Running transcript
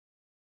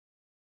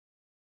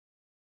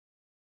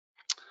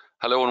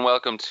Hello and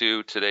welcome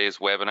to today's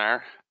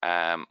webinar.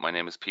 My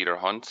name is Peter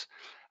Hunt.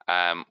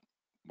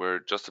 We're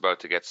just about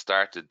to get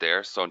started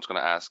there, so I'm just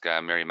going to ask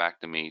Mary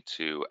McNamee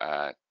to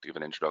give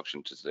an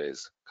introduction to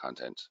today's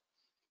content.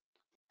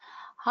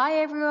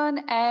 Hi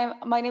everyone,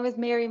 my name is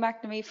Mary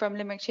McNamee from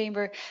Limerick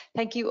Chamber.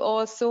 Thank you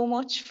all so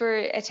much for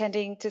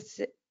attending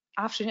this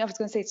afternoon, I was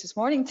going to say it's this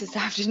morning, this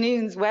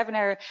afternoon's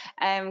webinar,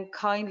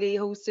 kindly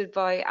hosted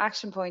by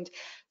Action Point.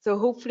 So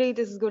hopefully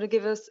this is going to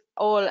give us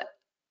all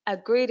a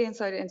great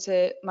insight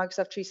into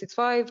Microsoft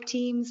 365,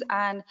 Teams,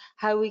 and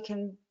how we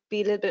can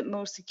be a little bit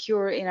more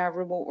secure in our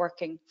remote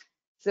working.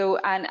 So,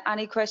 and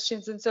any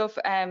questions and stuff,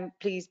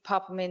 please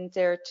pop them in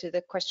there to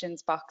the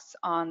questions box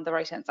on the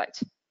right hand side.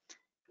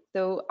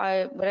 So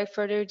without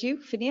further ado,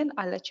 Finian,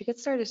 I'll let you get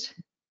started.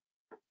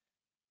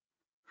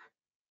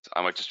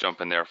 I might just jump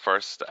in there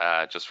first,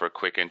 just for a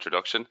quick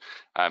introduction,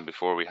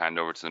 before we hand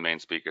over to the main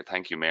speaker.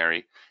 Thank you,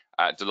 Mary.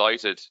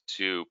 Delighted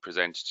to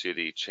present to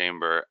the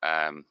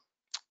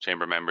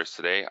Chamber members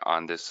today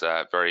on this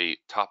very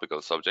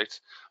topical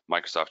subject,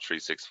 Microsoft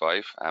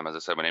 365. As I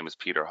said, my name is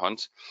Peter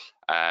Hunt,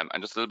 and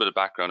just a little bit of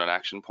background on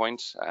Action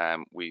Point.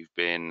 We're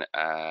an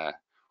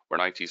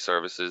IT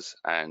services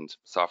and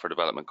software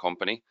development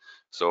company,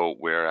 so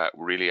we're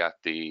really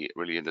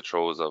in the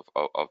throes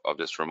of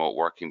this remote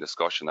working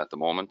discussion at the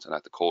moment and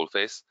at the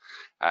coalface.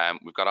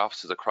 We've got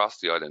offices across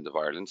the island of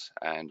Ireland,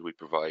 and we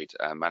provide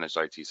managed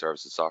IT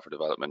services software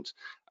development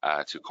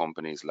to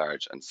companies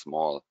large and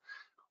small.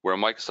 We're a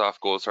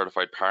Microsoft Gold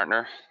certified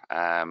partner,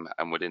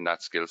 and within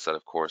that skill set,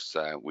 of course,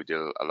 we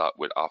deal a lot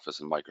with Office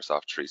and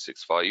Microsoft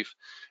 365.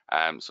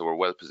 So we're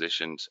well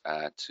positioned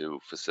to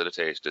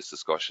facilitate this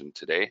discussion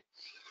today.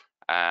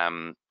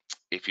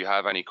 If you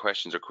have any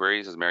questions or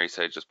queries, as Mary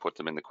said, just put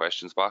them in the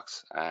questions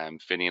box.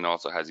 Finian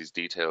also has his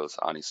details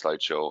on his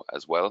slideshow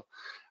as well.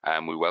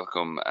 We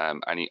welcome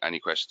any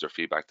questions or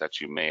feedback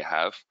that you may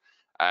have.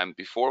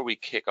 Before we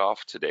kick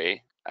off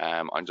today,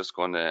 I'm just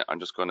going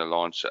to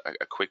launch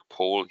a quick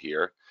poll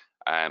here,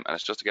 and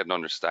it's just to get an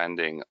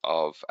understanding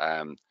of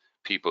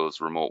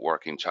people's remote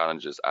working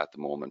challenges at the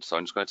moment. So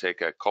I'm just going to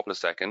take a couple of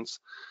seconds.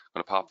 I'm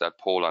going to pop that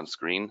poll on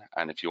screen,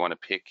 and if you want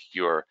to pick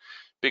your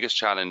biggest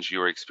challenge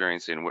you're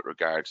experiencing with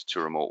regards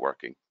to remote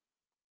working,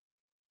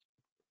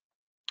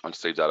 I'll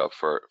save that up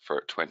for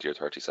 20 or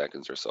 30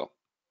 seconds or so.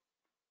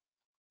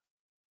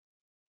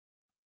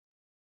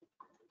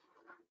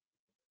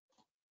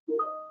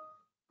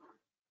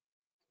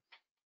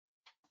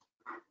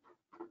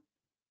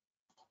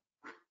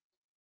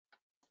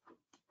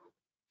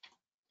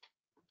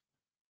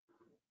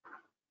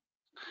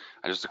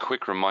 And just a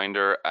quick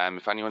reminder,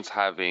 if anyone's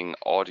having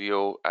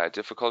audio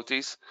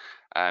difficulties,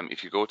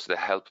 if you go to the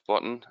help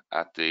button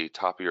at the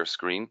top of your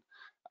screen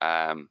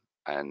and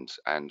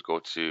go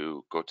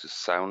to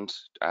sound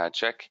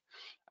check,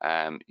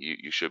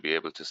 you should be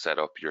able to set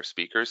up your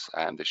speakers,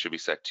 and they should be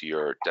set to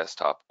your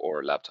desktop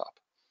or laptop.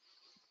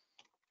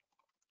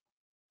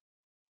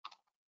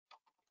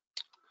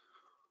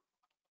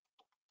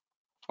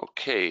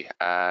 Okay,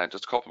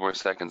 just a couple more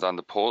seconds on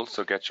the poll,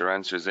 so get your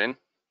answers in.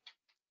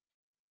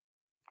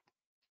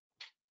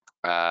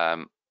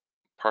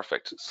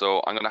 Perfect.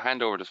 So I'm going to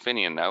hand over to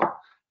Finian now,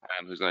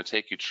 who's going to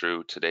take you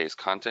through today's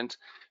content.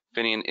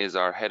 Finian is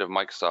our head of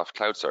Microsoft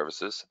Cloud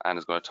Services and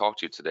is going to talk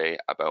to you today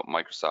about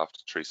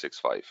Microsoft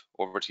 365.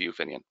 Over to you,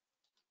 Finian.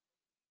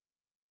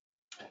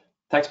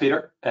 Thanks,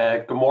 Peter.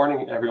 Good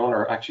morning, everyone,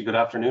 or actually good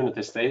afternoon at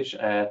this stage.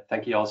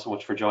 Thank you all so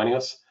much for joining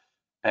us.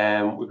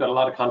 We've got a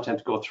lot of content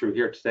to go through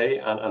here today,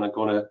 and I'm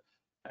going to,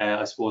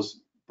 I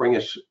suppose, bring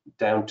it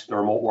down to the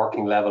remote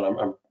working level.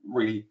 I'm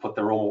really put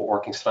the remote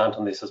working slant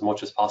on this as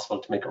much as possible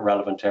to make it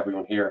relevant to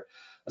everyone here.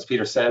 As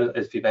Peter said,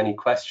 if you have any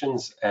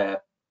questions,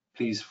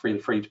 please feel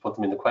free to put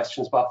them in the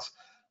questions box,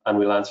 and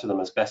we'll answer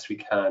them as best we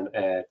can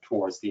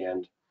towards the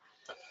end.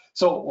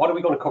 So what are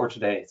we going to cover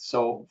today?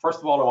 So first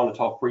of all, I want to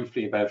talk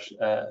briefly about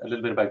a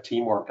little bit about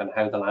teamwork and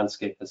how the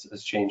landscape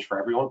has changed for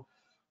everyone.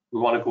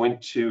 We want to go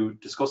into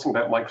discussing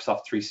about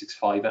Microsoft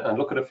 365 and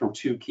look at it from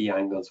two key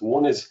angles.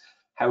 One is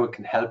how it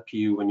can help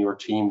you and your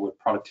team with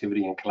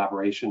productivity and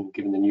collaboration,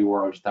 given the new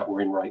world that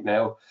we're in right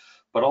now,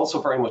 but also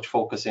very much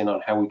focus in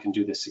on how we can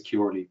do this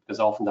securely, because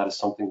often that is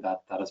something that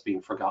has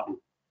been forgotten.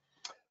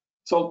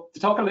 So to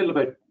talk a little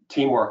about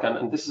teamwork,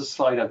 and this is a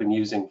slide I've been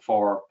using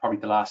for probably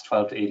the last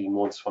 12 to 18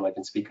 months when I've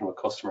been speaking with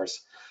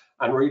customers.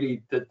 And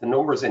really the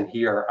numbers in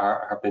here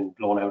have been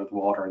blown out of the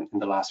water in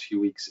the last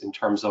few weeks in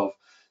terms of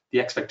the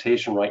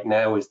expectation right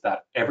now is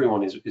that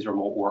everyone is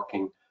remote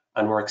working,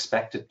 and we're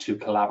expected to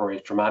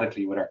collaborate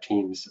dramatically with our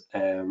teams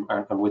and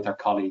with our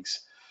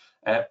colleagues.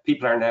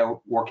 People are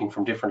now working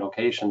from different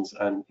locations,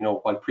 and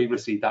while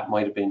previously that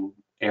might have been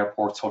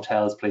airports,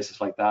 hotels,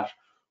 places like that,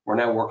 we're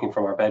now working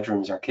from our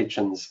bedrooms, our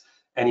kitchens,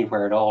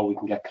 anywhere at all we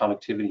can get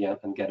connectivity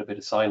and get a bit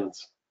of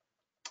silence.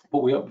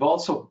 But we're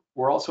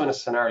also in a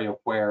scenario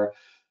where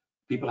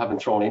people have been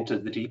thrown into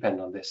the deep end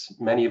on this.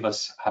 Many of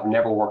us have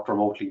never worked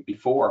remotely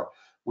before.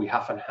 We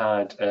haven't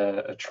had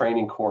a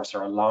training course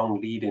or a long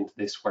lead into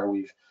this where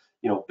we've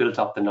built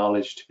up the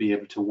knowledge to be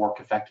able to work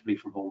effectively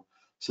from home.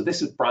 So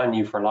this is brand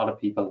new for a lot of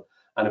people,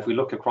 And if we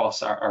look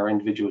across our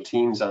individual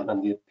teams and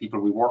the people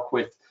we work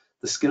with,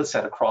 the skill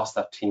set across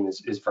that team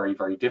is very,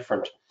 very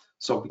different.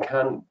 So it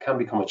can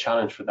become a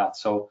challenge for that.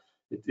 So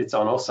it's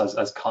on us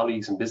as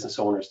colleagues and business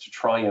owners to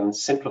try and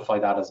simplify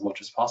that as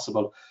much as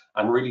possible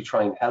and really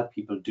try and help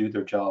people do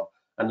their job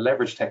and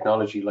leverage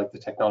technology like the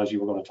technology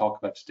we're going to talk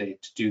about today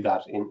to do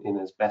that in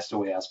as best a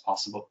way as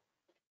possible.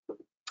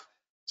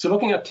 So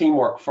looking at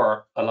teamwork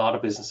for a lot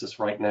of businesses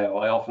right now,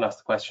 I often ask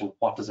the question,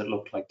 what does it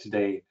look like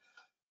today?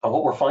 And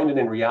what we're finding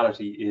in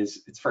reality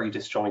is it's very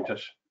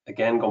disjointed.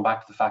 Again, going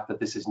back to the fact that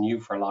this is new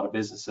for a lot of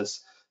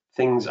businesses,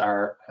 things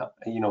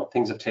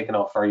have taken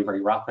off very,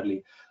 very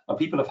rapidly. And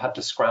people have had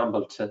to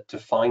scramble to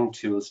find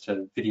tools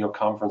to video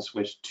conference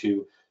with,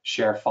 to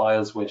share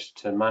files with,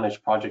 to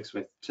manage projects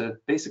with, to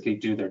basically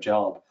do their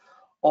job.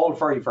 All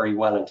very, very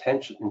well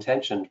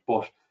intentioned,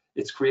 but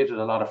it's created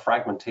a lot of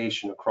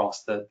fragmentation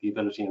across the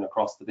ability and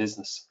across the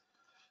business.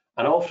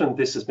 And often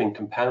this has been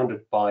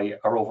compounded by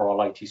our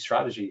overall IT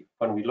strategy.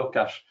 When we look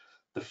at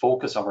the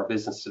focus of our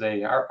business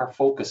today, our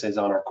focus is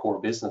on our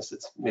core business.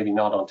 It's maybe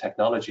not on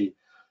technology.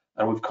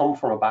 And we've come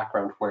from a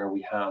background where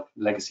we have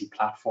legacy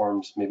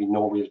platforms, maybe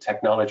no real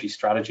technology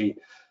strategy,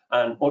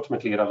 and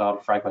ultimately a lot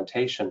of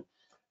fragmentation.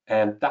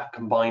 And that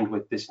combined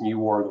with this new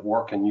world of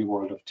work and new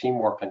world of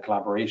teamwork and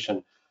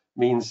collaboration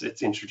means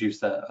it's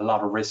introduced a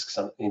lot of risks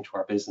into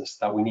our business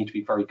that we need to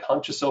be very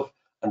conscious of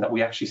and that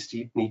we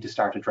actually need to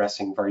start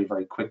addressing very,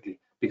 very quickly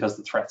because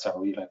the threats are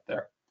real out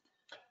there.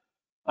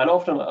 And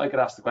often I get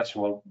asked the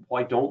question, well,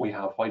 why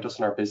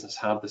doesn't our business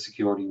have the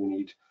security we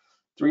need?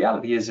 The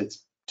reality is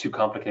it's too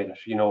complicated.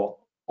 You know,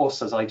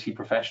 us as IT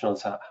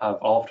professionals have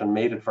often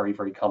made it very,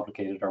 very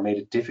complicated or made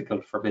it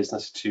difficult for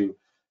business to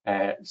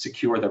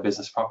secure their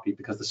business properly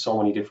because there's so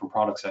many different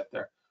products out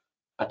there.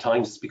 At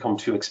times it's become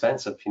too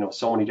expensive, you know,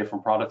 so many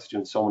different products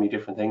doing so many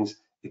different things,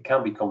 it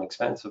can become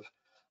expensive.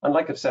 And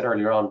like I've said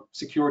earlier on,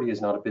 security is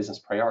not a business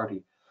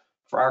priority.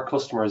 For our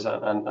customers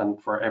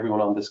and for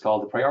everyone on this call,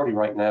 the priority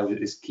right now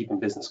is keeping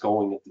business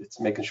going. It's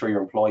making sure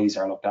your employees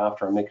are looked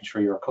after and making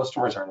sure your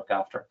customers are looked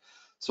after.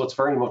 So it's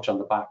very much on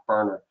the back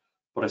burner.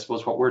 But I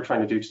suppose what we're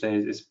trying to do today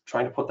is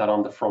trying to put that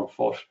on the front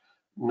foot,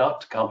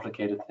 not to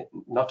complicate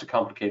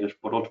it,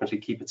 but ultimately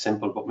keep it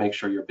simple, but make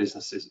sure your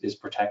business is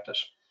protected.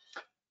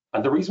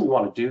 And the reason we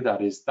want to do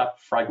that is that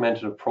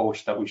fragmented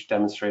approach that we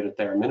demonstrated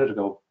there a minute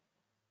ago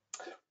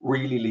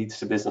really leads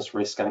to business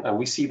risk. And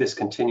we see this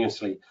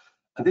continuously.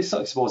 And this,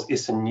 I suppose,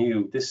 isn't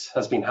new. This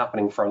has been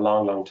happening for a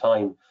long, long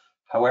time.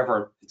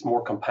 However, it's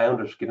more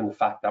compounded given the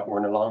fact that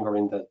we're no longer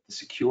in the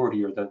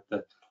security or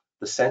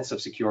the sense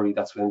of security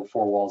that's within the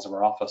four walls of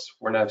our office.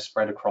 We're now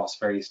spread across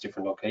various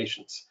different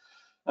locations.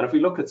 And if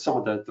we look at some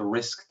of the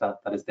risk that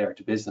is there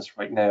to business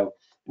right now,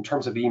 in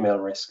terms of email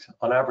risk,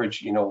 on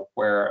average, you know,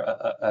 where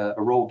a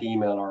rogue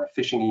email or a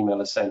phishing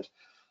email is sent,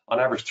 on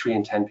average 3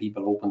 in 10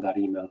 people open that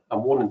email,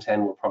 and 1 in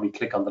 10 will probably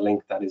click on the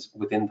link that is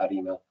within that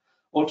email.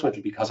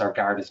 Ultimately, because our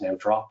guard is now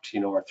dropped,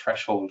 you know, our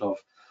threshold of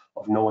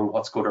knowing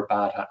what's good or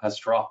bad has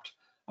dropped.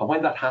 And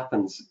when that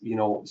happens, you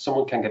know,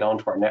 someone can get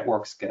onto our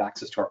networks, get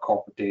access to our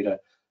corporate data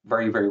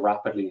very, very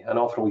rapidly. And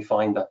often we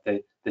find that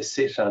they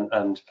sit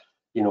and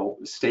you know,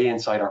 stay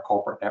inside our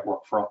corporate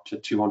network for up to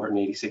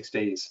 286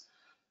 days.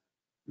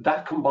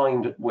 That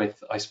combined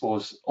with, I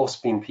suppose, us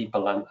being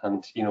people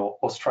and you know,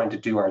 us trying to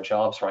do our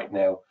jobs right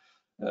now,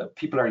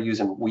 people are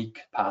using weak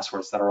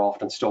passwords that are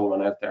often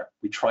stolen out there.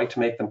 We try to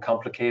make them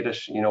complicated,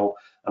 you know,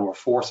 and we're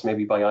forced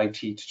maybe by IT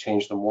to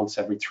change them once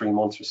every 3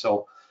 months or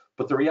so.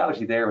 But the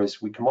reality there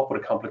is we come up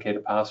with a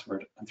complicated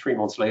password and 3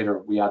 months later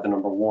we add the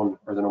number 1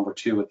 or the number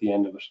 2 at the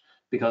end of it.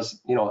 Because,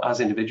 you know,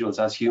 as individuals,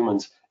 as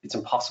humans, it's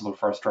impossible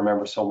for us to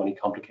remember so many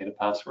complicated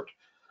passwords.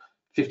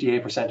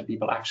 58% of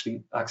people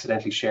actually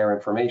accidentally share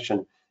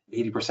information.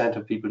 80%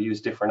 of people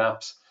use different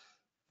apps.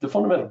 The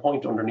fundamental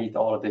point underneath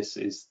all of this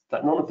is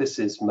that none of this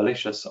is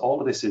malicious. All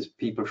of this is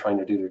people trying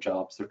to do their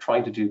jobs. They're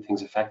trying to do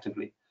things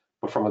effectively.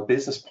 But from a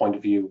business point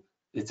of view,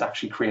 it's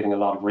actually creating a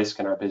lot of risk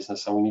in our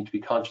business, and we need to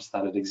be conscious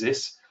that it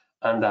exists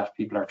and that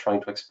people are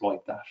trying to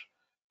exploit that.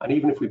 And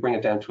even if we bring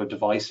it down to a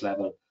device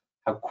level,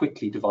 how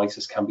quickly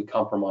devices can be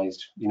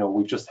compromised. You know,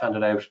 we've just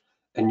handed out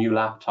a new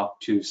laptop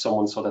to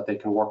someone so that they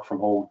can work from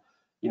home.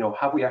 You know,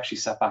 have we actually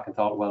sat back and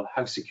thought, well,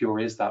 how secure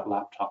is that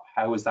laptop?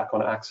 How is that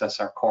going to access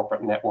our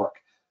corporate network?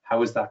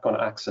 How is that going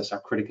to access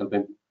our critical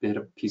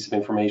piece of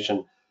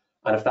information?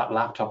 And if that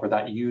laptop or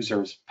that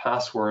user's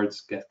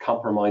passwords get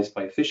compromised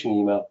by a phishing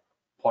email,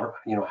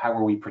 how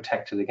are we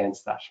protected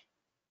against that?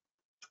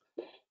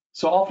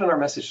 So often our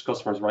message to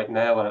customers right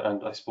now,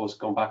 and I suppose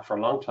going back for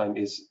a long time,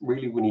 is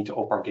really we need to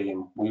up our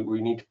game.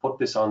 We need to put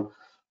this on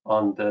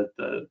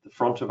the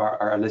front of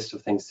our list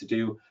of things to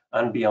do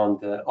and be on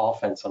the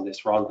offense on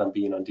this rather than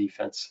being on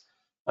defense.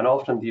 And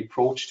often the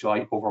approach to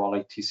overall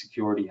IT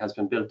security has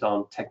been built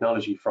on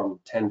technology from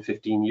 10,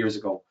 15 years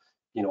ago.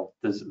 You know,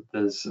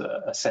 there's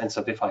a sense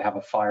of if I have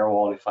a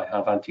firewall, if I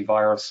have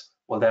antivirus,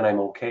 well, then I'm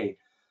okay.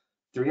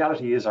 The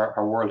reality is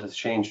our world has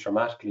changed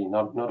dramatically,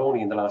 not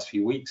only in the last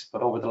few weeks,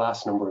 but over the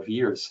last number of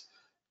years.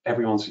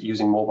 Everyone's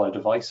using mobile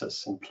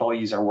devices.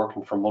 Employees are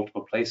working from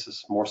multiple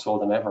places, more so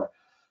than ever.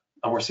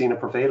 And we're seeing a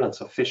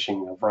prevalence of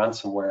phishing, of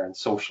ransomware, and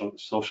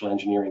social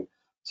engineering.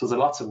 So there's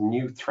lots of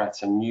new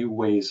threats and new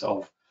ways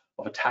of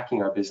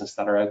attacking our business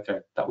that are out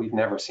there that we've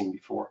never seen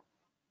before.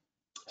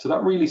 So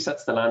that really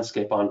sets the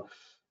landscape on,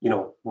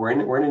 we're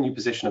in a new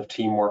position of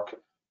teamwork.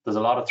 There's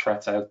a lot of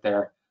threats out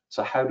there.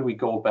 So how do we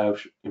go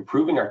about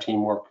improving our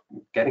teamwork,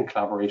 getting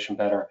collaboration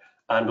better,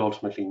 and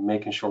ultimately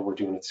making sure we're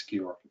doing it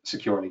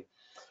securely?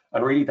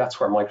 And really, that's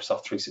where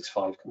Microsoft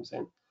 365 comes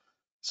in.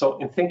 So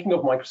in thinking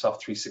of Microsoft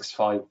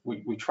 365,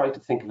 we try to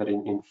think of it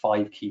in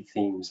 5 key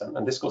themes.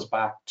 And this goes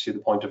back to the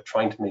point of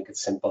trying to make it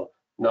simple,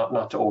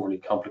 not to overly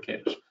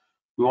complicate it.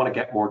 We want to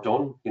get more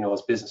done.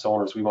 As business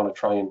owners, we want to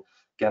try and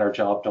get our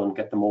job done,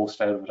 get the most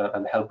out of it,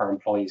 and help our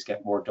employees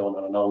get more done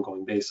on an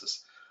ongoing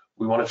basis.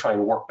 We want to try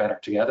and work better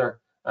together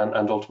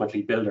and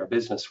ultimately build our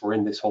business. We're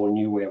in this whole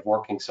new way of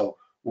working, so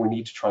we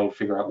need to try and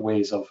figure out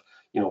ways of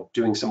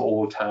doing some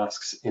old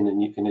tasks in a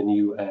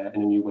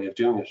new way of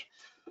doing it.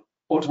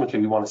 Ultimately,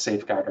 we want to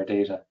safeguard our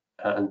data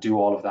and do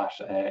all of that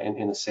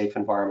in a safe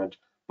environment,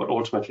 but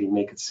ultimately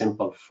make it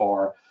simple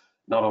for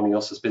not only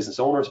us as business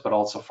owners, but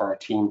also for our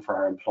team, for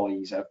our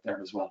employees out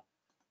there as well.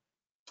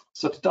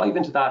 So to dive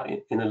into that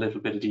in a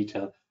little bit of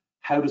detail,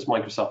 how does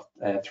Microsoft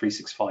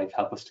 365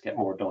 help us to get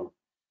more done?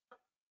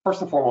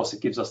 First and foremost,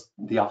 it gives us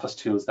the Office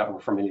tools that we're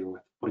familiar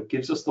with, but it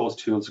gives us those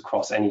tools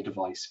across any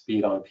device, be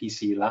it on a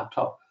PC,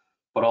 laptop,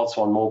 but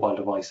also on mobile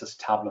devices,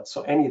 tablets.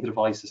 So any of the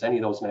devices, any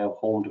of those now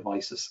home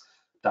devices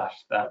that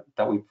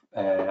we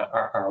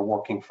are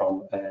working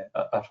from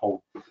at home.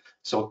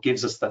 So it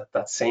gives us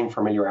that same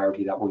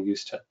familiarity that we're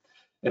used to.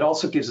 It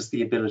also gives us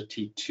the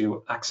ability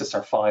to access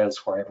our files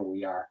wherever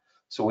we are.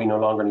 So we no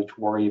longer need to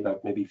worry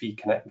about maybe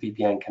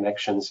VPN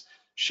connections,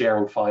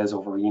 sharing files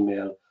over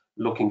email,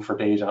 looking for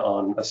data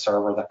on a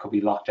server that could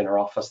be locked in our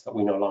office that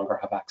we no longer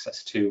have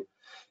access to.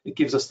 It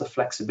gives us the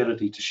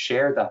flexibility to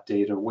share that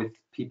data with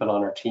people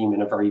on our team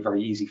in a very,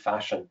 very easy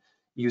fashion,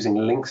 using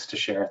links to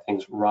share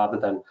things rather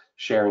than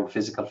sharing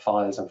physical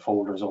files and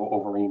folders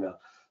over email.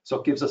 So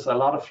it gives us a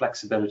lot of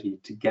flexibility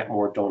to get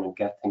more done and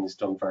get things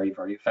done very,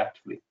 very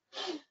effectively.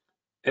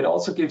 It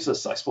also gives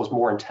us, I suppose,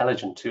 more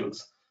intelligent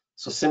tools.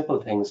 So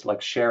simple things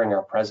like sharing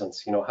our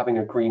presence, having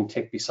a green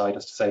tick beside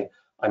us to say,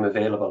 I'm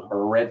available,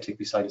 or a red tick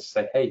beside us to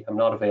say, hey, I'm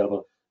not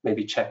available,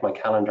 maybe check my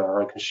calendar,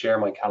 or I can share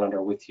my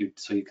calendar with you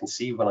so you can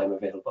see when I'm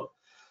available.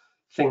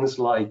 Things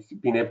like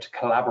being able to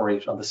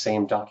collaborate on the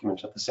same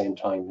document at the same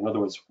time. In other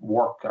words,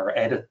 work or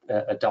edit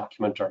a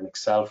document or an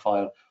Excel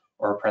file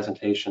or a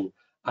presentation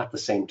at the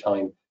same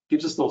time.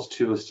 Gives us those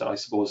tools to, I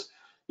suppose,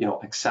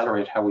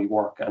 accelerate how we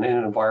work. And in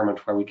an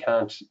environment where we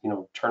can't,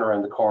 turn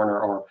around the corner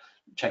or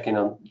check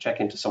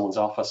into someone's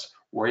office,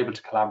 we're able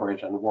to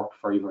collaborate and work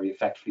very, very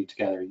effectively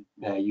together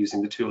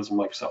using the tools in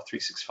Microsoft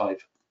 365.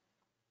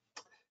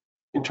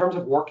 In terms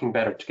of working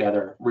better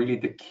together, really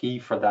the key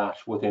for that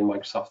within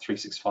Microsoft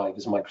 365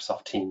 is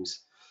Microsoft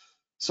Teams.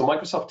 So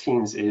Microsoft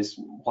Teams is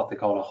what they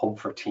call a hub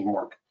for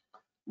teamwork.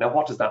 Now,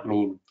 what does that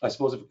mean? I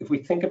suppose if we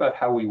think about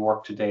how we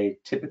work today,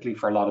 typically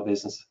for a lot of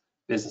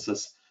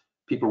businesses,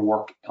 people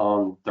work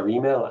on their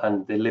email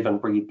and they live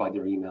and breathe by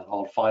their email.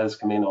 All files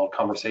come in, all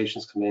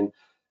conversations come in,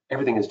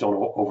 everything is done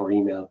over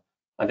email.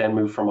 I then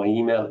move from my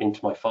email into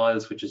my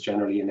files, which is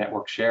generally a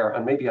network share,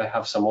 and maybe I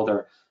have some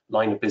other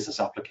line of business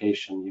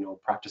application,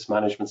 practice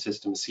management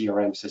system,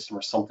 CRM system,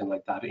 or something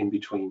like that in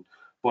between.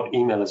 But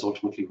email is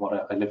ultimately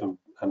what I live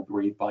and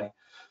breathe by.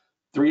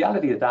 The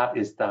reality of that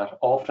is that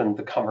often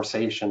the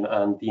conversation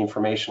and the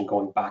information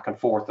going back and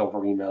forth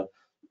over email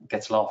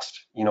gets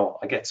lost.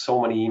 I get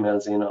so many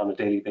emails in on a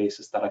daily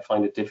basis that I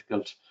find it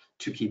difficult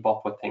to keep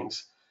up with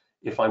things.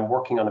 If I'm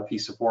working on a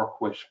piece of work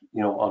with,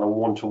 on a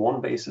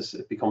one-to-one basis,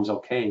 it becomes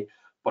okay.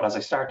 But as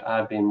I start to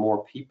add in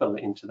more people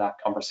into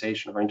that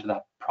conversation or into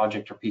that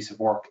project or piece of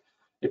work,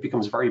 it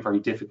becomes very, very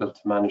difficult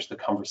to manage the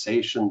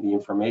conversation, the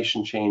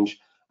information change,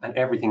 and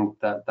everything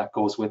that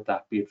goes with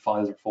that, be it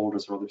files or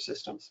folders or other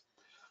systems.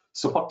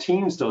 So what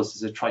Teams does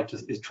is it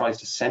tries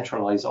to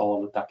centralize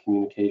all of that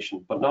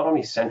communication, but not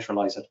only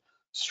centralize it,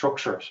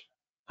 structure it.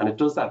 And it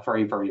does that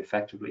very, very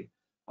effectively.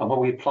 And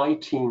when we apply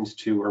Teams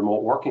to a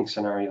remote working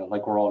scenario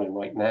like we're all in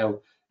right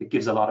now, it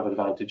gives a lot of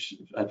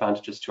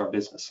advantages to our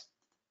business.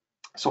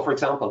 So for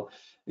example,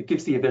 it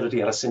gives the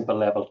ability at a simple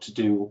level to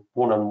do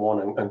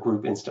one-on-one and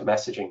group instant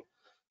messaging.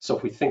 So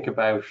if we think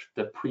about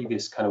the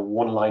previous kind of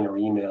one-liner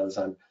emails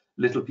and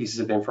little pieces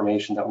of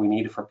information that we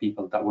needed for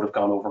people that would have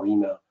gone over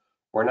email,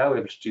 we're now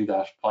able to do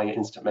that via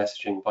instant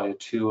messaging, via a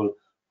tool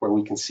where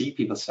we can see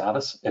people's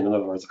status. In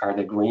other words, are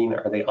they green?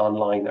 Are they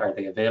online? Are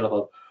they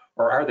available?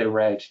 Or are they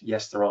red?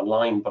 Yes, they're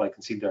online, but I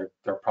can see they're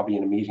probably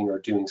in a meeting or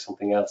doing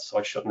something else, so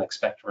I shouldn't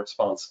expect a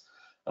response.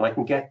 And I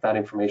can get that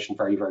information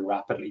very, very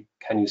rapidly.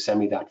 Can you send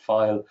me that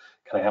file?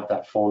 Can I have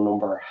that phone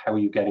number? How are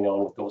you getting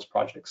on with those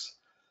projects?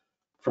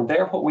 From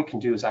there, what we can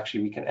do is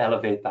actually we can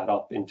elevate that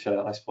up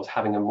into, I suppose,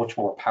 having a much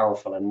more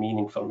powerful and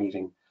meaningful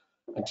meeting.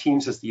 And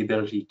Teams has the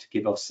ability to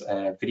give us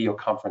video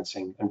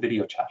conferencing and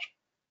video chat.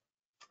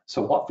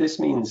 So what this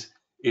means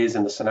is,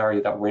 in the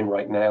scenario that we're in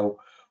right now,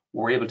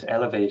 we're able to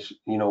elevate,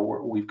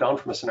 we've gone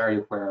from a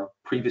scenario where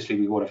previously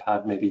we would have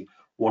had maybe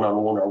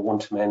one-on-one or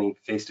one-to-many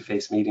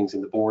face-to-face meetings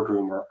in the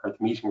boardroom or the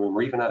meeting room,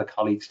 or even at a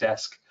colleague's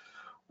desk,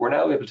 we're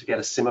now able to get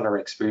a similar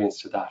experience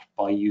to that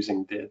by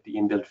using the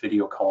inbuilt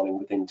video calling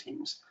within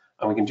Teams.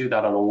 And we can do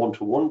that on a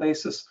one-to-one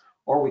basis,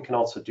 or we can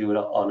also do it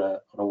on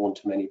a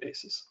one-to-many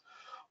basis.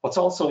 What's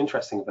also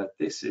interesting about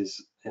this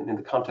is, in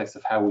the context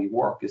of how we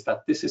work, is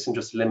that this isn't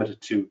just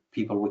limited to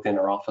people within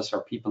our office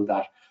or people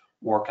that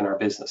work in our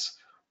business.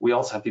 We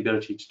also have the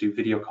ability to do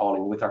video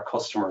calling with our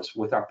customers,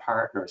 with our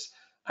partners,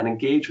 and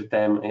engage with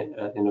them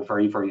in a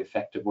very, very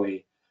effective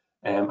way.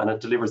 And it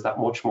delivers that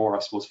much more, I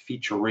suppose,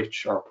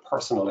 feature-rich or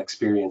personal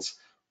experience,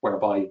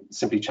 whereby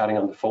simply chatting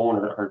on the phone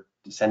or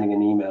sending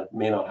an email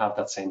may not have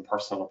that same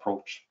personal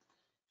approach.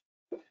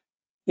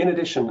 In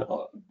addition,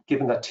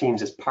 given that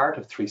Teams is part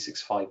of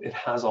 365, it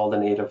has all the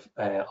native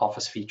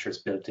Office features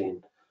built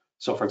in.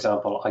 So for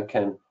example, I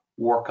can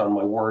work on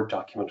my Word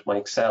document, my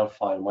Excel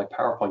file, my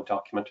PowerPoint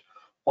document,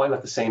 while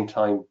at the same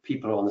time,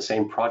 people on the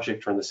same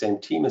project or in the same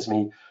team as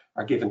me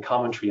are giving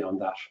commentary on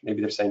that.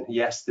 Maybe they're saying,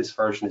 yes, this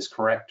version is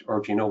correct,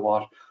 or do you know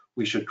what,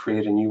 we should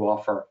create a new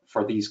offer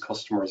for these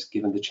customers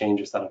given the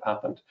changes that have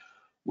happened.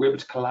 We're able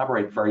to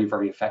collaborate very,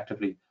 very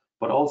effectively,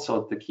 but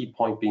also the key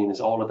point being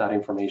is all of that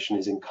information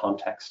is in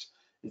context.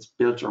 It's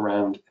built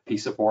around a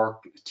piece of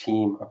work, a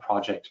team, a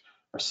project,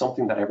 or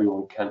something that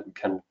everyone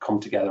can come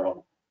together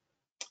on.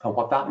 And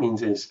what that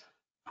means is,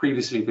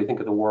 previously, if we think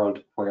of the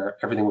world where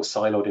everything was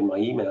siloed in my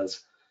emails,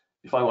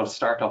 if I want to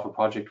start off a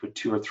project with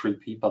 2 or 3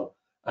 people,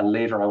 and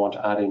later I want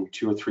to add in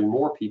 2 or 3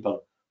 more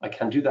people, I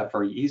can do that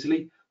very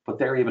easily, but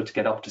they're able to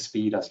get up to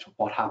speed as to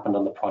what happened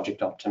on the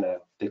project up to now.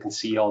 They can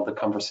see all the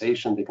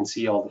conversation, they can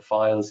see all the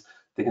files,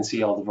 they can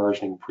see all the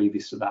versioning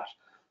previous to that.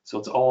 So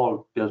it's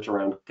all built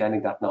around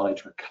getting that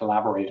knowledge or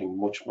collaborating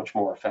much, much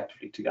more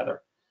effectively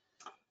together.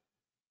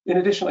 In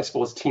addition, I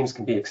suppose Teams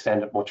can be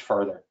extended much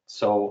further.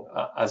 So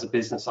as a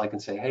business, I can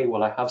say, hey,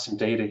 well, I have some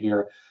data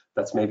here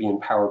that's maybe in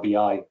Power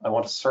BI. I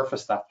want to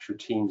surface that through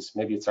Teams.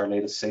 Maybe it's our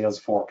latest sales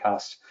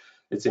forecast.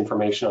 It's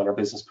information on our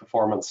business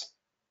performance.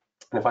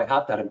 And if I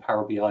have that in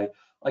Power BI,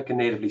 I can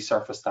natively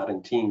surface that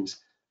in Teams.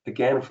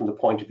 Again, from the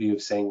point of view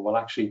of saying, well,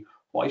 actually,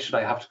 why should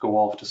I have to go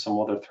off to some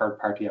other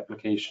third-party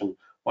application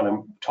when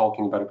I'm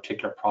talking about a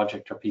particular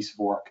project or piece of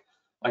work?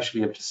 I should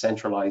be able to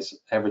centralize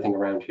everything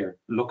around here.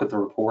 Look at the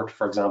report,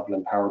 for example,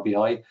 in Power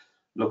BI,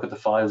 look at the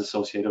files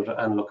associated with it,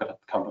 and look at the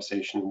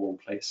conversation in one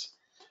place.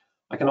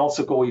 I can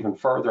also go even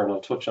further, and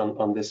I'll touch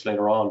on this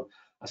later on,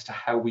 as to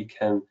how we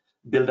can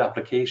build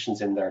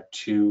applications in there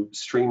to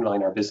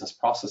streamline our business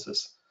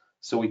processes.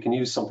 So we can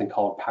use something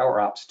called Power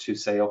Apps to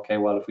say, okay,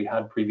 well, if we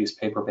had previous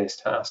paper-based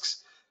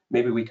tasks,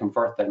 maybe we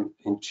convert them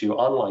into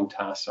online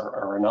tasks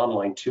or an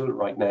online tool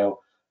right now,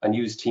 and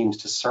use Teams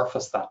to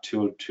surface that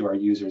tool to our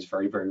users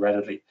very, very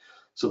readily.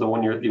 So the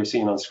one you're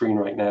seeing on screen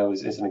right now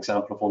is an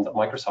example of one that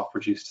Microsoft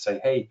produced to say,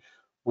 hey,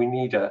 we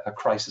need a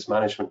crisis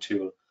management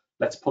tool.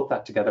 Let's put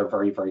that together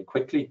very, very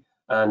quickly,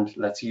 and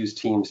let's use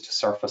Teams to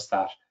surface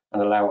that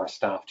and allow our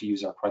staff to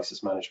use our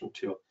crisis management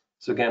tool.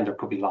 So again, there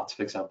could be lots of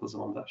examples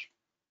on that.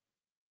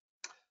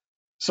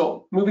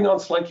 So moving on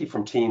slightly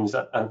from Teams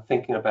and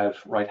thinking about,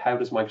 right, how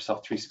does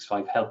Microsoft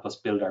 365 help us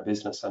build our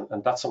business?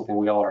 And that's something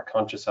we all are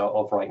conscious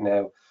of right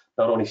now,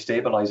 not only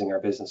stabilizing our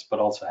business, but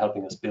also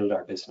helping us build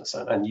our business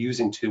and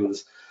using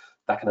tools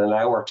that can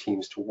allow our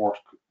teams to work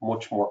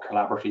much more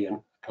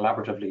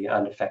collaboratively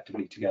and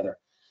effectively together.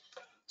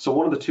 So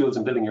one of the tools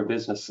in building your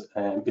business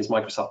is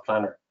Microsoft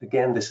Planner.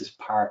 Again, this is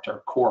part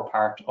or core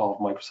part of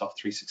Microsoft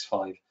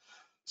 365.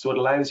 So it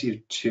allows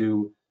you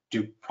to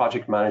do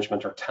project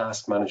management or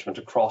task management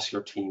across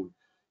your team.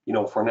 You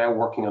know, if we're now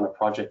working on a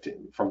project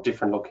from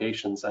different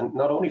locations, and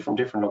not only from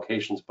different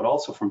locations, but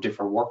also from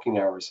different working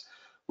hours,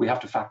 we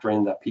have to factor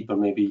in that people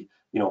may be,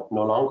 you know,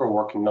 no longer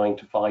working 9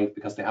 to 5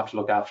 because they have to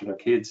look after their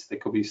kids. They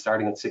could be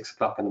starting at 6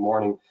 o'clock in the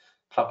morning,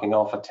 clocking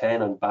off at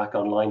 10 and back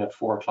online at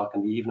 4 o'clock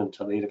in the evening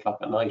until 8 o'clock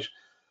at night.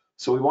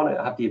 So we want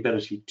to have the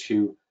ability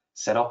to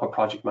set up a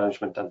project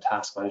management and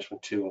task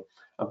management tool.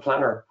 And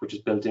Planner, which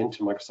is built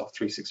into Microsoft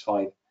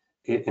 365,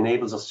 it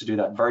enables us to do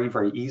that very,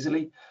 very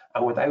easily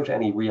and without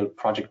any real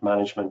project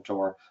management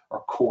or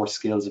core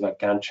skills about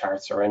Gantt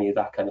charts or any of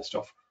that kind of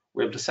stuff.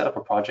 We're able to set up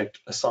a project,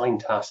 assign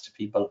tasks to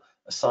people,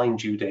 assign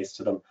due dates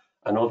to them,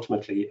 and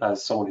ultimately,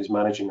 as someone who's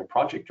managing a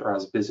project or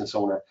as a business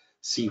owner,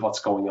 see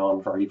what's going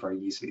on very, very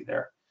easily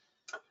there.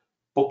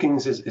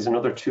 Bookings is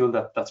another tool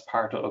that's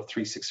part of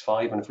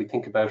 365. And if we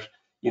think about,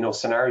 you know,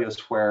 scenarios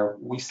where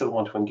we still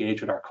want to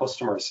engage with our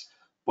customers,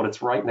 but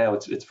it's right now,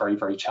 it's very,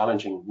 very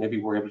challenging.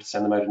 Maybe we're able to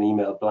send them out an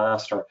email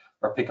blast or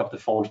pick up the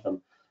phone to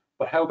them.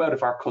 But how about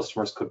if our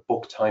customers could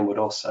book time with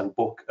us and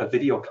book a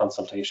video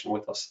consultation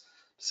with us?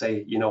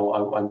 Say, you know,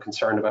 I'm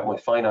concerned about my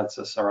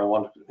finances, or I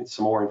want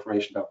some more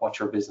information about what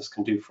your business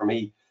can do for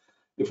me.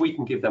 If we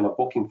can give them a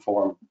booking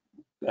form,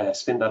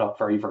 spin that up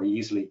very, very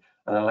easily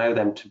and allow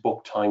them to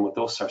book time with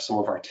us or some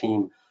of our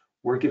team,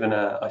 we're given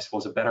I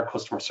suppose, a better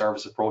customer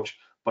service approach,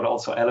 but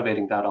also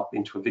elevating that up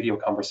into a video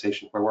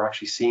conversation where we're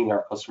actually seeing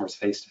our customers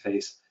face to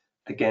face,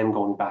 again,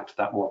 going back to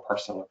that more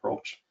personal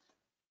approach.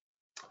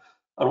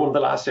 And one of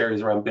the last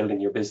areas around building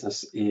your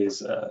business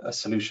is a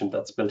solution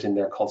that's built in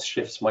there called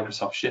Shifts,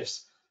 Microsoft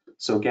Shifts.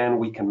 So again,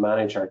 we can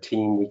manage our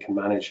team, we can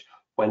manage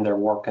when they're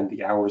working,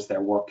 the hours they're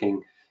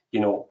working,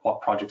 what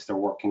projects they're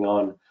working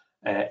on,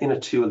 in a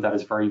tool that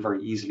is very,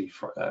 very easily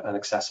and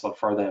accessible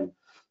for them.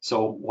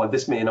 So while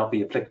this may not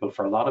be applicable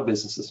for a lot of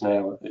businesses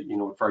now,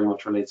 it very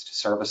much relates to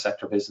service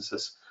sector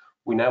businesses.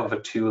 We now have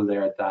a tool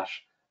there that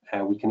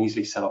we can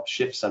easily set up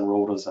shifts and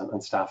rotas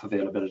and staff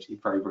availability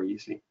very, very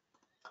easily.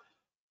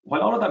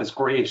 While all of that is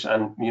great,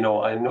 and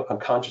I'm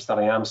conscious that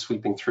I am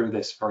sweeping through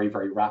this very,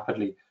 very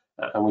rapidly,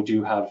 and we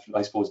do have,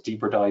 I suppose,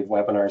 deeper dive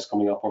webinars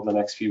coming up over the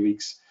next few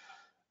weeks.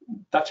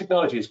 That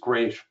technology is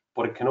great,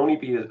 but it can only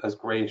be as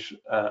great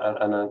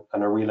and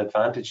a real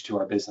advantage to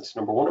our business.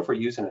 Number one, if we're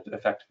using it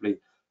effectively,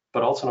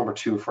 but also number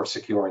two, if we're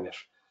securing it.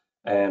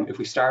 If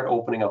we start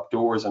opening up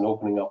doors and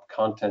opening up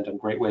content and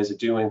great ways of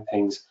doing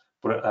things,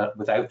 but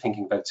without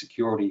thinking about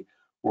security,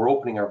 we're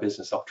opening our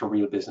business up to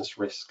real business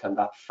risk and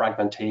that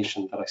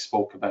fragmentation that I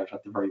spoke about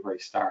at the very, very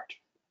start.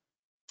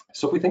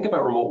 So if we think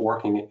about remote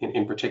working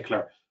in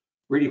particular,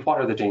 really, what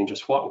are the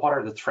dangers? What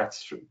are the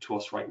threats to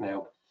us right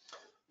now?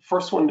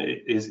 First one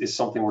is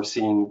something we're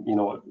seeing,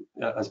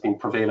 as being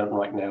prevalent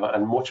right now,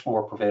 and much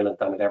more prevalent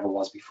than it ever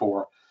was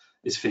before,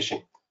 is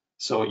phishing.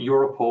 So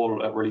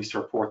Europol released a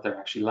report there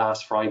actually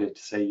last Friday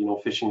to say,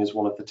 phishing is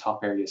one of the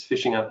top areas.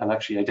 Phishing and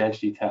actually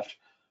identity theft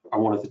are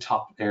one of the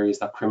top areas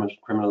that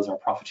criminals are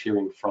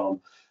profiteering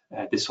from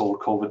this whole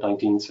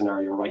COVID-19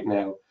 scenario right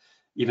now.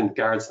 Even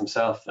guards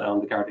themselves,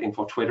 the Guard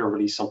Info Twitter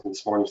released something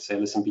this morning to say,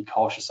 listen, be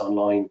cautious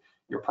online.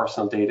 Your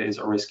personal data is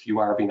at risk. You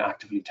are being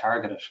actively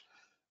targeted.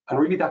 And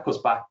really that goes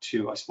back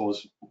to, I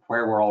suppose,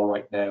 where we're all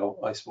right now,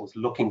 I suppose,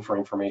 looking for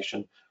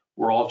information.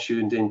 We're all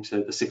tuned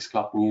into the 6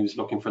 o'clock news,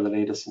 looking for the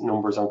latest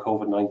numbers on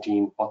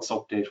COVID-19, what's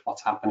update,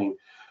 what's happening.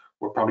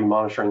 We're probably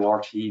monitoring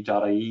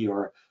RTE.ie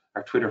or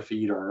our Twitter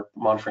feed, or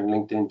monitoring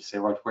LinkedIn to say,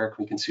 right, where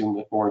can we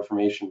consume more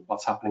information?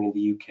 What's happening in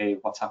the UK?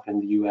 What's happening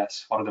in the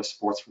US? What are the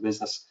sports for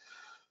business?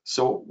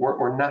 So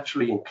we're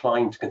naturally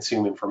inclined to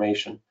consume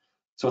information.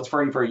 So it's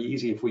very, very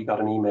easy if we got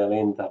an email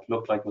in that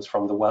looked like it was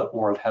from the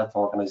World Health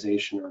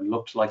Organization or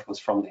looked like it was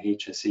from the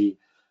HSE,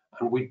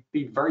 and we'd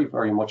be very,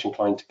 very much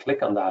inclined to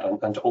click on that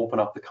and to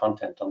open up the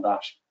content on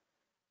that.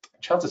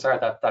 Chances are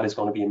that that is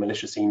going to be a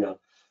malicious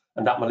email,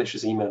 and that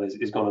malicious email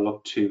is going to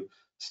look to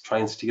try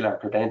and steal our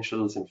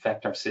credentials,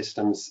 infect our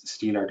systems,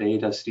 steal our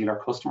data, steal our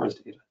customers'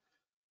 data.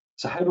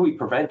 So how do we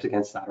prevent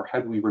against that, or how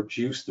do we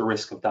reduce the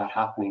risk of that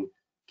happening,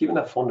 given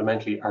that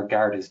fundamentally our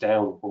guard is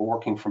down, we're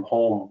working from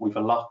home, we've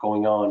a lot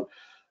going on,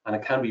 and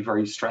it can be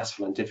very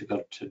stressful and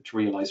difficult to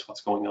realize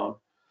what's going on.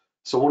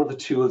 So one of the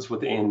tools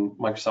within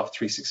Microsoft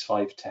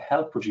 365 to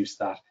help reduce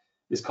that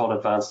is called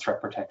Advanced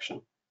Threat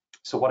Protection.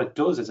 So what it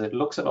does is it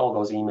looks at all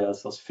those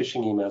emails, those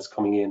phishing emails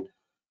coming in,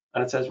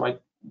 and it says, right,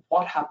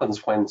 what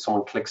happens when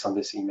someone clicks on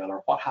this email,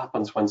 or what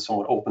happens when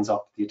someone opens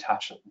up the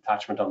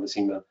attachment on this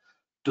email?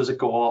 Does it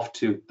go off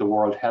to the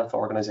World Health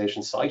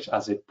Organization site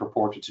as it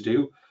purported to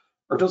do?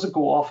 Or does it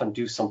go off and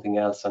do something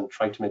else and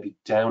try to maybe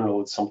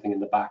download something in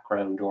the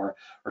background, or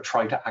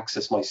try to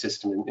access my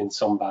system in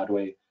some bad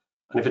way?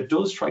 And if it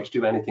does try to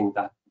do anything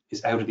that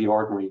is out of the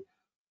ordinary,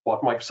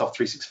 what Microsoft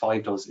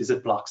 365 does is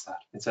it blocks that.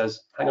 It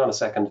says, hang on a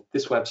second,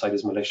 this website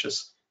is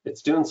malicious.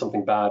 It's doing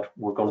something bad.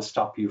 We're going to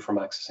stop you from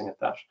accessing it.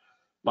 That.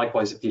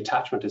 Likewise, if the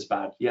attachment is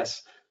bad,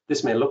 yes,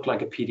 this may look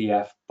like a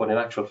PDF, but in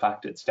actual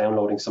fact, it's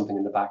downloading something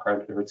in the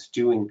background, or it's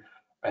doing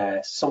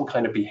some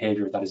kind of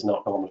behavior that is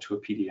not normal to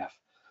a PDF.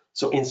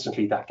 So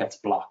instantly that gets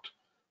blocked.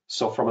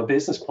 So from a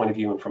business point of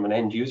view and from an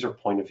end user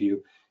point of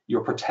view,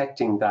 you're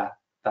protecting that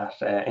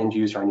end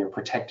user, and you're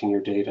protecting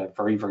your data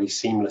very, very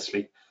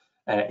seamlessly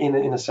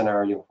in a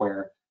scenario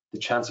where the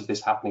chance of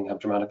this happening have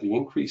dramatically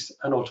increased,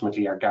 and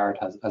ultimately our guard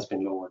has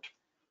been lowered.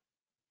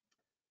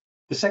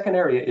 The second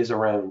area is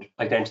around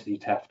identity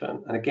theft,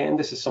 and again,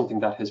 this is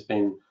something that has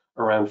been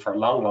around for a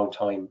long, long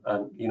time,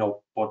 and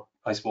but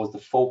I suppose the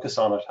focus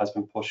on it has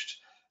been pushed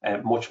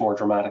much more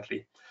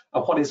dramatically.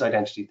 And what is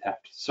identity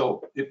theft?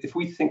 So if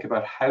we think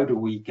about how do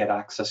we get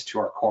access to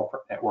our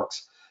corporate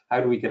networks,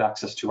 how do we get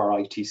access to our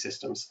IT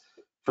systems?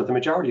 For the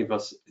majority of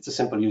us, it's a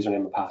simple username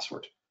and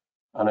password.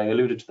 And I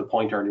alluded to the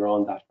point earlier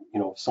on that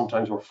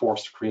sometimes we're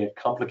forced to create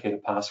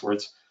complicated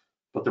passwords,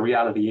 but the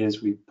reality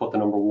is we put the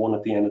number 1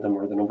 at the end of them,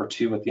 or the number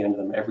 2 at the end of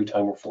them, every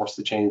time we're forced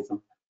to change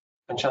them.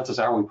 And chances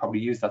are we probably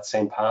use that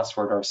same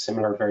password or a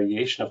similar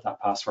variation of that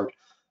password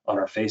on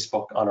our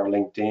Facebook, on our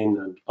LinkedIn,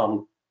 and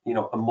on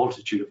a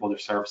multitude of other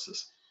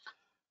services.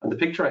 And the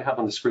picture I have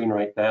on the screen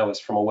right now is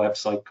from a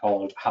website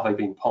called Have I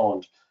Been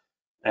Pawned?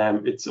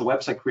 It's a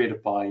website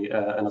created by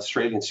an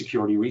Australian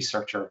security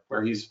researcher,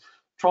 where he's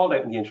trawled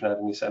out on the internet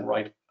and he said,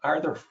 right,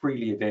 are there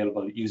freely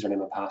available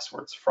username and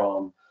passwords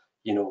from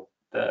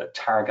the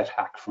Target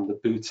hack, from the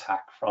Boots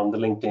hack, from the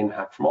LinkedIn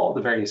hack, from all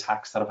the various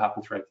hacks that have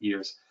happened throughout the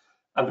years?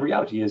 And the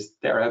reality is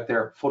they're out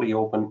there, fully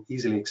open,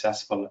 easily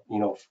accessible,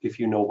 if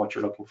you know what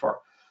you're looking for.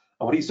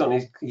 And what he's done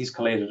is he's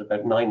collated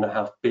about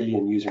 9.5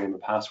 billion username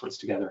and passwords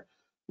together.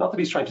 Not that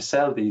he's trying to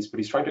sell these, but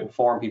he's trying to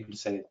inform people to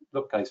say,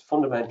 look guys,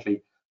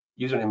 fundamentally,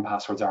 username and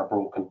passwords are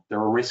broken.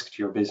 They're a risk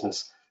to your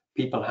business.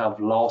 People have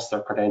lost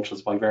their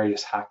credentials by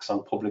various hacks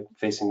on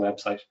public-facing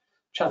website.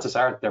 Chances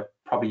are they're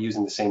probably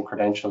using the same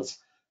credentials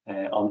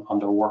on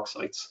their work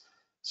sites.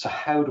 So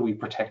how do we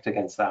protect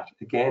against that?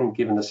 Again,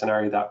 given the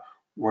scenario that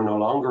we're no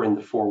longer in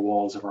the four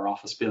walls of our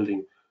office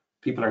building,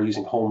 people are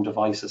using home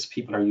devices,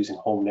 people are using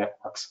home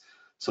networks.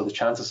 So the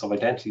chances of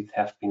identity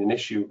theft being an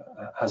issue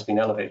has been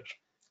elevated.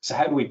 So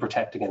how do we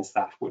protect against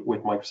that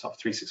with Microsoft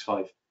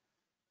 365?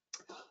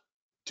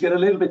 To get a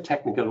little bit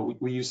technical,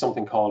 we use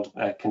something called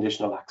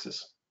conditional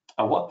access.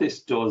 And what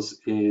this does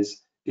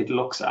is it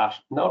looks at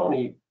not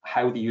only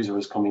how the user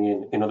is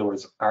coming in other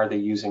words, are they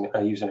using a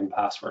username and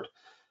password?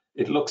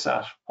 It looks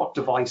at what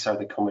device are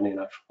they coming in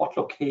at, what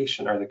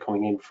location are they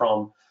coming in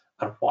from,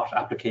 and what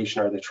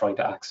application are they trying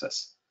to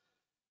access.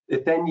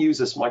 It then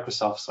uses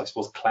Microsoft's, I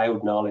suppose,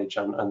 cloud knowledge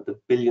and the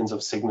billions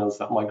of signals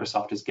that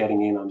Microsoft is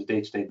getting in on a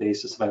day-to-day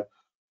basis about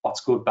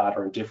what's good, bad,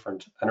 or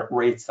indifferent, and it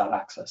rates that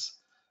access.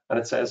 And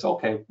it says,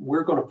 okay,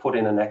 we're going to put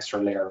in an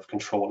extra layer of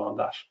control on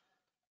that.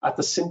 At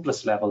the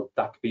simplest level,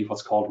 that could be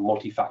what's called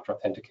multi-factor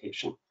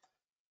authentication.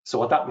 So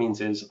what that means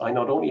is I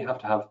not only have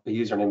to have a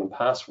username and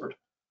password,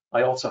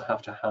 I also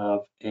have to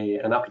have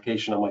an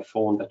application on my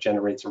phone that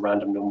generates a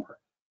random number.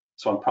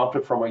 So I'm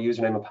prompted for my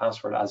username and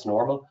password as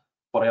normal,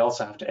 but I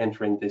also have to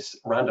enter in this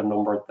random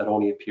number that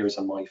only appears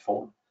on my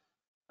phone.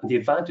 And the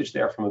advantage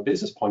there from a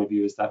business point of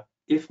view is that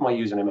if my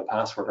username and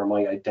password or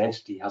my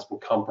identity has been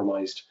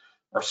compromised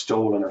or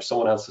stolen or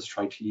someone else has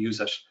tried to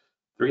use it,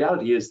 the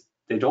reality is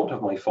they don't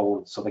have my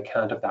phone, so they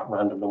can't have that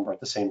random number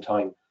at the same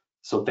time.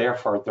 So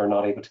therefore, they're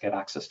not able to get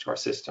access to our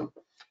system.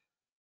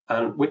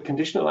 And with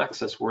conditional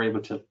access, we're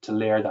able to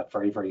layer that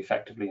very, very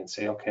effectively and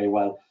say, okay,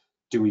 well,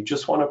 do we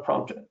just want to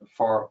prompt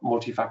for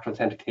multi-factor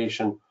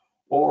authentication,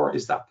 or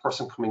is that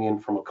person coming in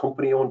from a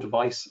company-owned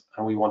device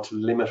and we want to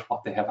limit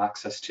what they have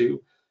access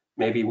to?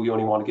 Maybe we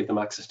only want to give them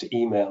access to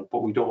email,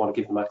 but we don't want to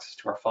give them access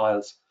to our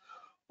files.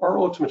 Or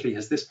ultimately,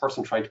 has this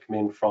person tried to come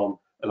in from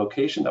a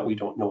location that we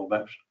don't know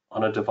about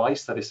on a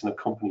device that isn't a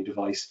company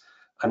device,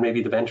 and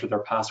maybe they've entered their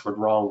password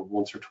wrong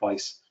once or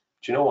twice?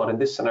 Do you know what? In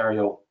this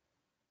scenario,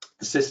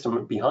 the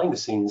system behind the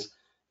scenes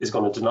is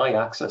going to deny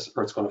access,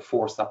 or it's going to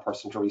force that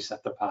person to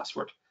reset their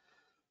password.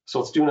 So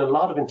it's doing a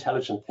lot of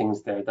intelligent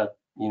things there that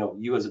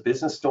you as a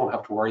business don't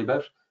have to worry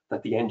about,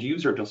 that the end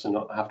user doesn't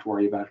have to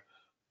worry about,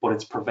 but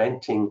it's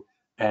preventing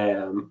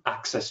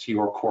access to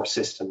your core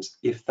systems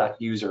if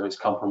that user is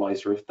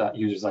compromised or if that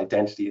user's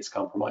identity is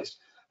compromised.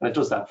 And it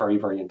does that very,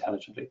 very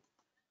intelligently.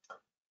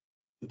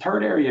 The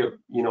third area,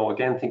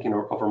 again, thinking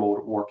of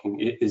remote working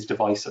is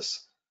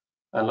devices.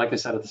 And like I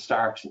said at the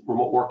start,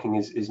 remote working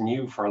is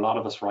new for a lot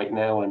of us right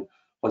now. And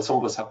while some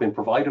of us have been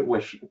provided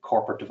with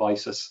corporate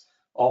devices,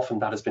 often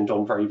that has been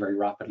done very, very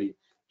rapidly.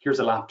 Here's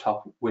a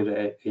laptop with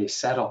a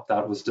setup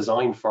that was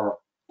designed for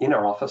in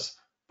our office,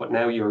 but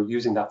now you're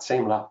using that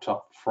same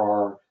laptop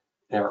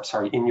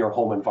in your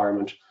home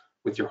environment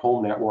with your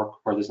home network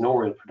where there's no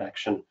real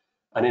protection.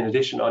 And in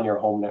addition, on your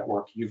home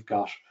network, you've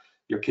got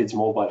your kids'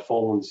 mobile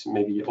phones,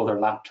 maybe other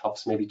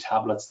laptops, maybe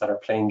tablets that are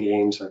playing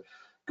games or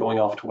going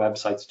off to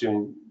websites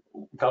doing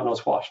God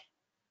knows what.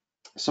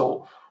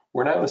 So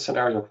we're now in a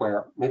scenario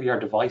where maybe our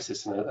device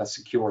isn't as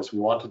secure as we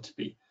want it to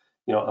be,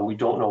 and we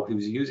don't know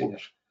who's using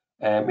it.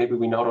 Maybe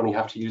we not only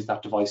have to use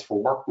that device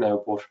for work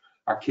now, but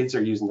our kids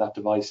are using that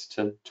device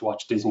to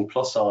watch Disney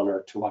Plus on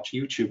or to watch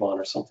YouTube on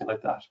or something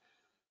like that.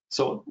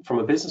 So from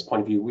a business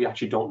point of view, we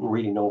actually don't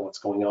really know what's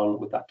going on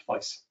with that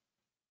device.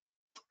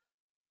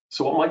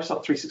 So what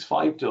Microsoft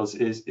 365 does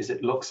is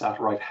it looks at,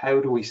 right,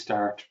 how do we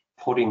start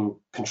putting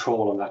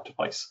control on that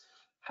device?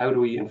 How do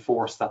we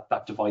enforce that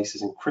that device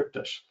is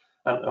encrypted?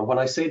 And when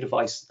I say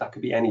device, that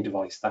could be any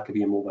device. That could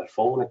be a mobile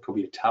phone, it could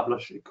be a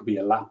tablet, it could be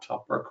a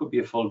laptop, or it could be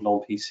a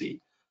full-blown PC.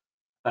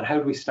 And how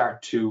do we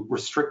start to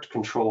restrict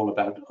control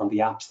on the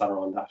apps that are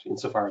on that,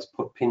 insofar as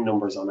put PIN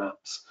numbers on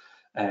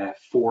apps,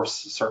 force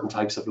certain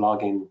types of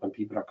login when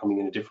people are coming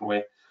in a different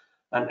way,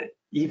 and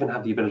even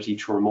have the ability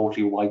to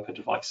remotely wipe a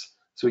device.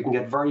 So we can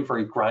get very,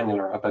 very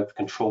granular about the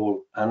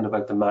control and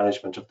about the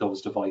management of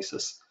those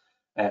devices.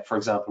 For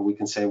example, we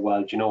can say,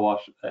 well, do you know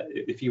what,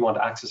 if you want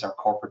to access our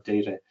corporate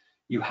data,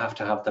 you have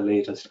to have the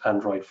latest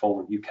Android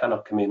phone. You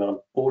cannot come in on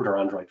older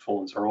Android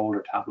phones or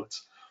older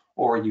tablets,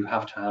 or you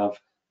have to have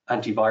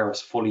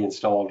antivirus fully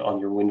installed on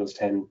your Windows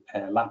 10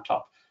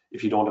 laptop.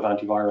 If you don't have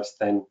antivirus,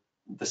 then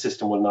the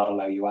system will not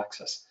allow you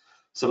access.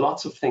 So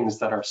lots of things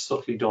that are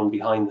subtly done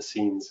behind the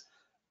scenes.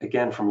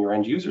 Again, from your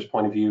end user's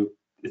point of view,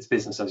 it's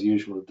business as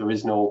usual. There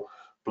is no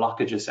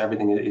blockages.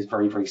 Everything is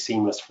very, very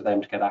seamless for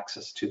them to get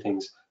access to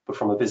things. But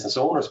from a business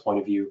owner's point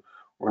of view,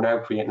 we're now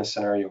creating a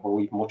scenario where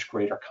we have much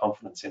greater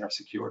confidence in our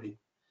security.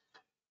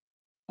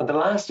 And the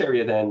last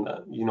area then,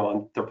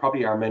 and there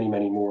probably are many,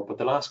 many more, but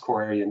the last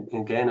core area, and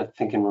again,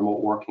 thinking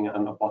remote working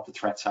and what the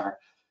threats are,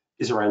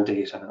 is around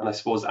data. And I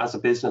suppose as a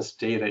business,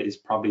 data is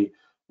probably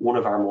one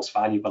of our most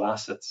valuable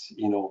assets.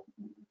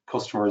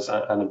 Customers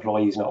and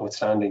employees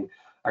notwithstanding,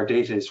 our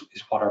data is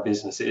what our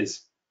business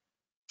is.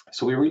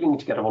 So we really need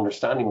to get an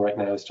understanding right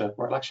now as to,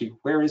 well, actually,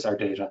 where is our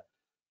data?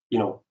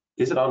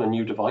 Is it on a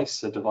new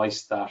device, a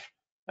device that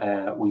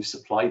we've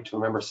supplied to a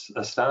member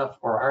of staff,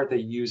 or are they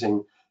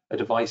using a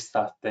device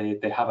that they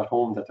have at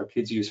home that their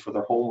kids use for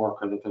their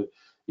homework, or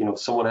that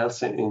someone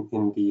else in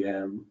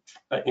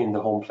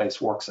the home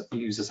place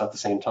uses at the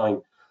same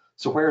time?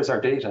 So where is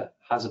our data?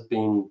 Has it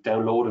been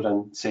downloaded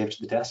and saved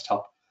to the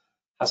desktop?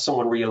 Has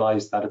someone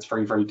realized that it's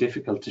very, very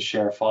difficult to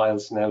share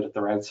files now that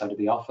they're outside of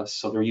the office?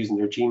 So they're using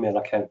their Gmail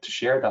account to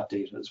share that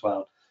data as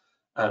well,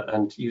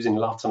 and using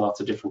lots and lots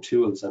of different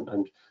tools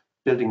and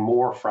building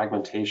more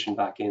fragmentation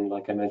back in,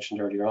 like I mentioned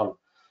earlier on.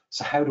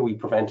 So how do we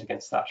prevent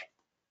against that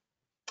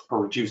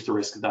or reduce the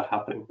risk of that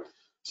happening?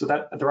 So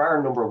that there are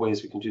a number of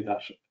ways we can do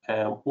that.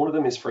 One of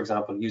them is, for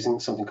example, using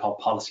something called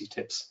policy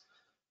tips.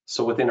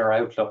 So within our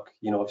Outlook,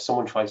 if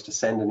someone tries to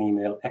send an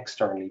email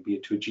externally, be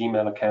it to a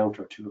Gmail account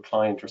or to a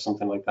client or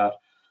something like that,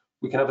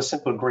 we can have a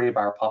simple gray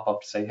bar pop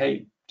up to say,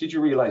 hey, did you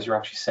realize you're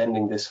actually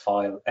sending this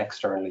file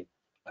externally?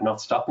 I'm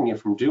not stopping you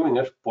from doing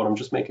it, but I'm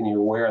just making you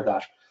aware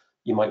that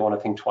you might want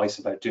to think twice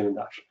about doing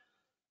that.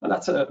 And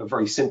that's a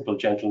very simple,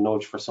 gentle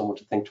nudge for someone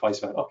to think twice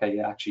about, okay,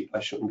 yeah, actually, I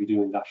shouldn't be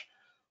doing that.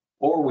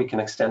 Or we can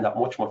extend that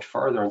much, much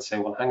further and say,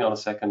 well, hang on a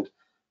second,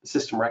 the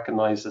system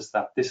recognizes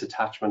that this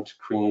attachment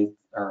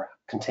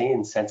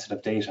contains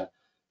sensitive data.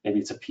 Maybe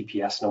it's a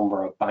PPS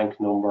number, a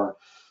bank number,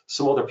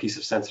 some other piece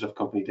of sensitive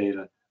company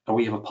data. And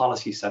we have a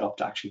policy set up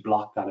to actually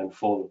block that in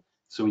full.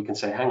 So we can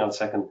say, hang on a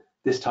second,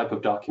 this type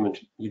of document,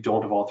 you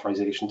don't have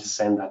authorization to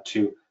send that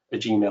to a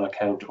Gmail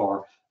account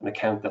or an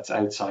account that's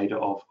outside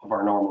of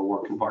our normal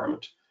work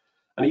environment.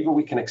 And even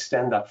we can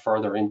extend that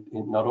further in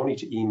not only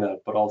to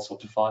email, but also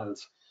to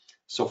files.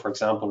 So for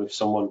example, if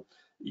someone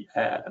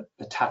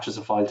attaches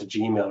a file to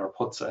Gmail or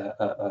puts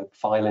a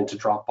file into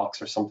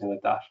Dropbox or something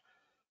like that,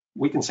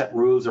 we can set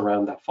rules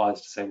around that file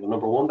to say, well,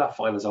 number one, that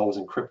file is always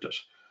encrypted.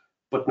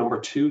 But number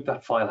two,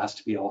 that file has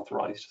to be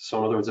authorized. So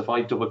in other words, if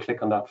I double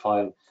click on that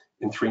file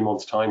in 3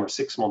 months' time or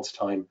 6 months'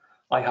 time,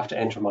 I have to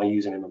enter my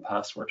username and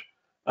password.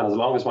 And as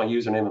long as my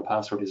username and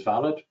password is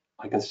valid,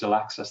 I can still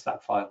access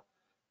that file.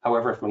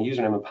 However, if my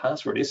username and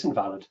password isn't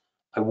valid,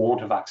 I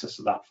won't have access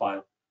to that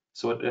file.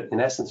 So in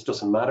essence, it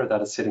doesn't matter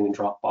that it's sitting in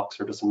Dropbox,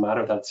 or it doesn't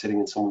matter that it's sitting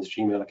in someone's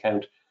Gmail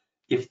account.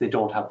 If they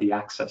don't have the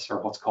access or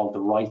what's called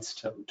the rights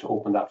to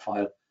open that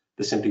file,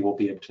 they simply won't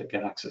be able to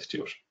get access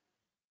to it.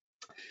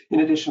 In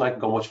addition, I can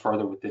go much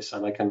further with this,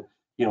 and I can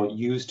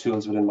use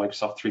tools within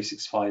Microsoft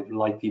 365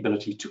 like the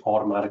ability to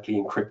automatically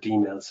encrypt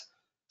emails.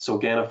 So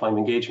again, if I'm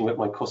engaging with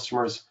my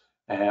customers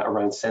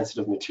around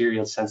sensitive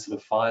materials,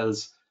 sensitive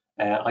files,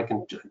 I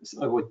can,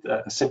 with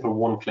a simple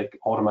one-click,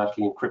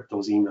 automatically encrypt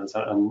those emails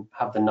and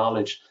have the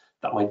knowledge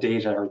that my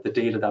data, or the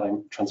data that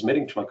I'm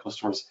transmitting to my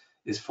customers,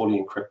 is fully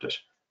encrypted.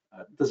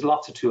 There's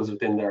lots of tools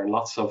within there and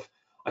lots of,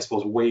 I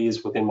suppose,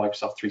 ways within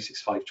Microsoft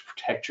 365 to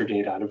protect your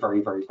data at a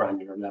very, very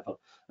granular level.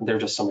 And they're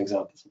just some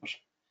examples of it.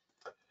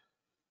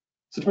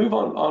 So to move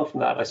on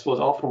from that, I suppose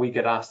often we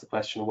get asked the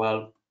question,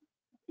 well,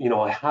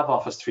 I have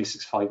Office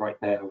 365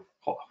 right now.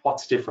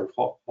 What's different?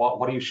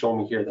 What are you showing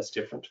me here that's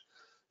different?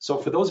 So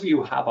for those of you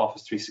who have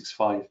Office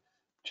 365,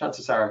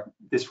 chances are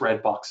this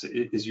red box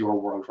is your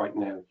world right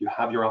now. You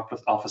have your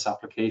Office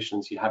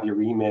applications, you have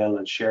your email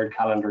and shared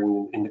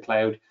calendaring in the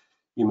cloud.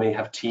 You may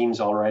have Teams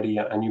already,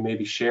 and you may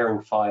be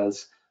sharing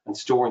files and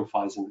storing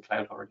files in the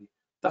cloud already.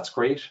 That's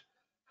great.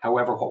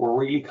 However, what we're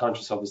really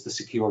conscious of is the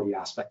security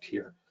aspect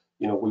here.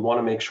 We want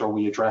to make sure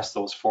we address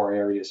those 4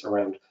 areas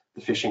around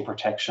the phishing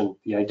protection,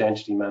 the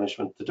identity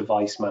management, the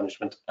device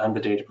management, and the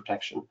data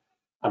protection.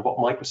 And what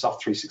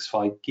Microsoft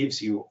 365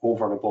 gives you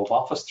over and above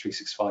Office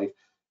 365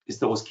 is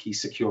those key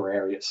secure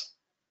areas.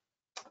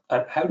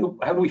 And how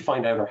do we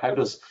find out, or how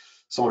does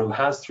someone who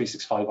has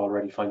 365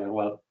 already find out,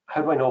 well,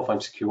 how do I know if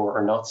I'm secure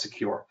or not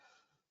secure?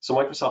 So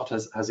Microsoft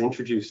has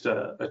introduced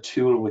a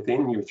tool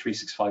within your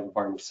 365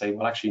 environment to say,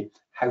 well, actually,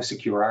 how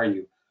secure are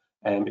you?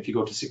 If you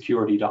go to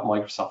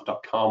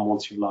security.microsoft.com,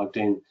 once you've logged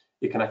in,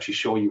 it can actually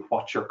show you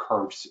what your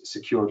current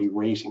security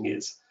rating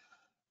is.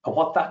 And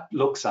what that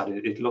looks at,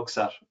 it looks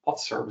at what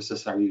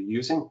services are you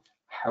using,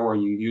 how are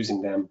you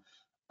using them,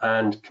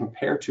 and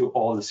compared to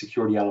all the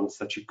security elements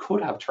that you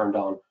could have turned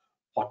on,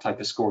 what type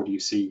of score do you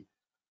see?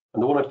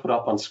 And the one I put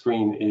up on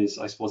screen is,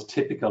 I suppose,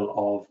 typical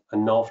of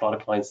an awful lot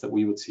of clients that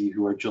we would see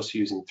who are just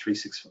using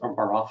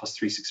Office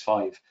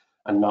 365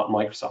 and not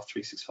Microsoft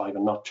 365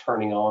 and not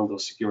turning on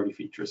those security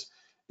features,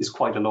 is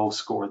quite a low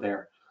score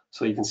there.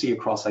 So you can see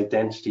across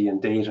identity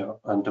and data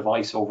and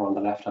device over on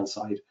the left-hand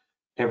side,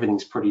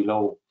 everything's pretty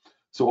low.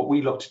 So what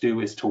we look to do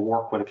is to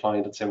work with a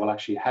client and say, well,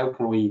 actually, how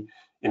can we,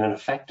 in an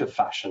effective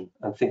fashion,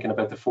 and thinking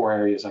about the 4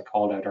 areas I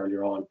called out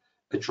earlier on,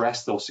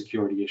 address those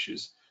security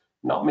issues,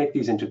 not make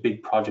these into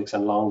big projects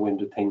and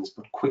long-winded things,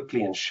 but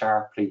quickly and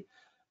sharply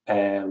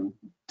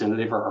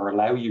deliver, or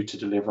allow you to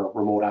deliver,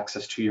 remote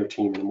access to your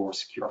team in a more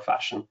secure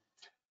fashion.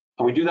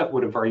 And we do that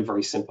with a very,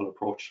 very simple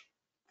approach.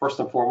 First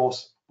and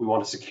foremost, we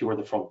want to secure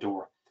the front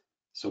door.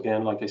 So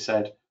again, like I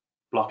said,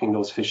 blocking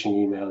those phishing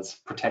emails,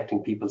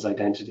 protecting people's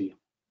identity.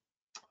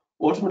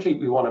 Ultimately,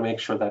 we want to make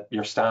sure that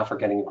your staff are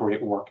getting a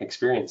great work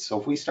experience. So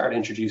if we start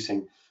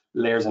introducing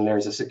layers and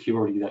layers of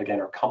security that, again,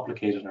 are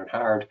complicated and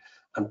hard,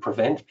 and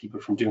prevent people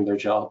from doing their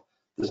job,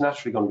 there's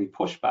naturally going to be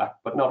pushback,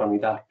 but not only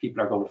that,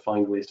 people are going to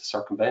find ways to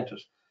circumvent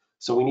it.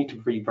 So we need to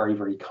be very,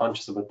 very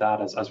conscious about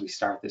that as we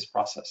start this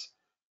process.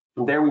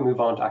 From there, we move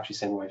on to actually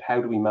saying, right,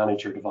 how do we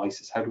manage your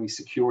devices? How do we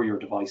secure your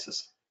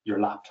devices, your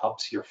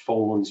laptops, your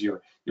phones,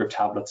 your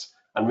tablets,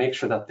 and make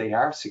sure that they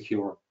are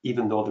secure,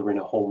 even though they're in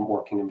a home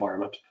working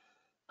environment?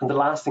 And the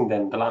last thing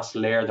then, the last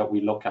layer that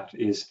we look at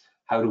is,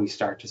 how do we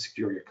start to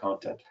secure your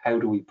content? How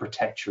do we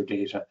protect your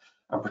data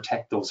and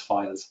protect those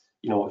files?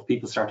 You know, if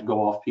people start to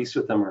go off piece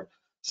with them or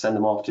send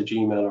them off to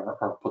Gmail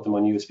or put them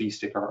on USB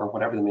stick or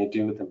whatever they may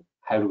do with them,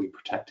 how do we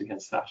protect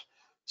against that?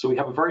 So we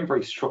have a very,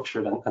 very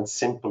structured and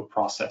simple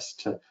process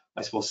to,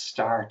 I suppose,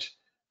 start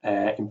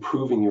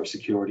improving your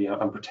security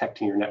and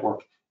protecting your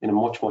network in a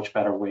much, much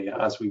better way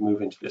as we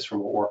move into this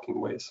remote working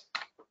ways.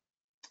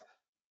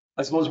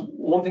 I suppose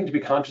one thing to be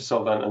conscious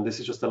of, and this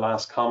is just the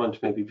last comment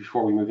maybe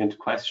before we move into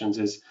questions,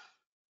 is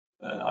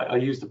I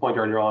used the point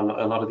earlier on,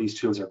 a lot of these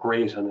tools are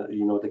great and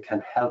you know they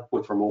can help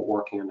with remote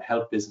working and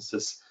help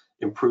businesses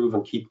improve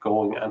and keep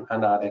going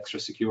and add extra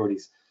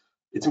securities.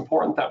 It's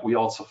important that we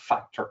also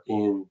factor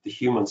in the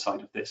human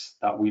side of this,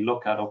 that we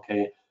look at,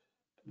 okay,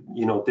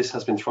 you know, this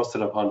has been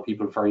thrusted upon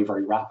people very,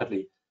 very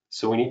rapidly.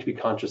 So we need to be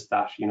conscious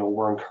that, you know,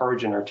 we're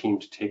encouraging our team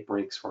to take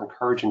breaks. We're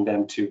encouraging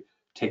them to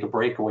take a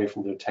break away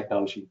from the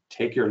technology,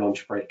 take your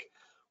lunch break.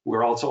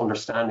 We're also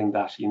understanding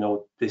that, you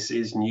know, this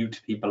is new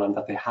to people and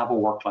that they have a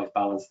work-life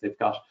balance. They've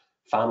got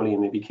family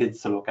and maybe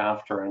kids to look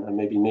after and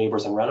maybe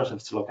neighbors and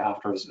relatives to look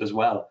after as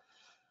well.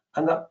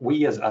 And that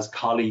we as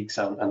colleagues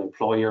and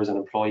employers and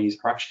employees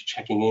are actually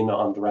checking in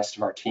on the rest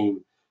of our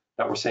team,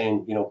 that we're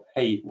saying, you know,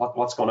 hey,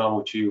 what's going on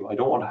with you? I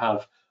don't want to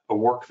have a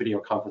work video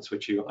conference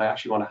with you. I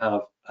actually want to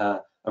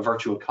have a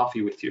virtual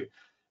coffee with you.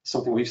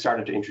 Something we've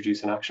started to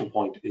introduce in Action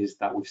Point is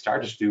that we've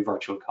started to do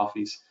virtual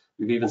coffees.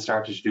 We've even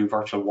started to do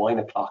virtual wine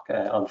o'clock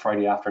on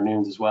Friday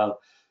afternoons as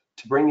well,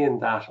 to bring in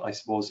that, I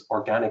suppose,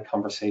 organic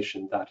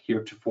conversation that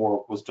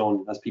heretofore was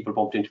done as people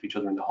bumped into each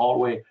other in the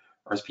hallway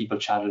or as people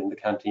chatted in the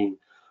canteen,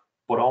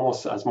 but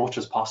almost as much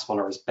as possible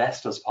or as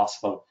best as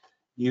possible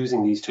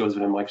using these tools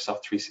within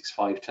Microsoft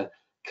 365 to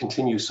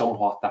continue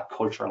somewhat that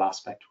cultural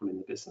aspect within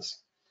the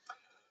business.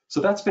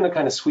 So that's been a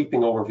kind of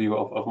sweeping overview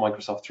of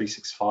Microsoft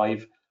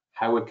 365,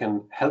 how it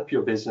can help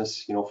your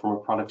business, you know, from a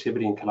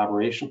productivity and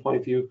collaboration point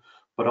of view,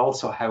 but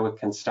also how it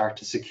can start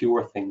to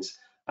secure things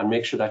and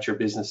make sure that your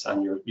business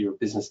and your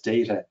business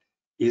data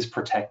is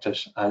protected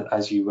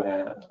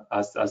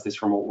as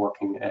this remote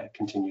working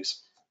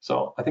continues.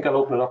 So I think I'll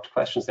open it up to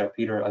questions there,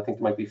 Peter. I think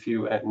there might be a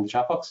few in the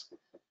chat box.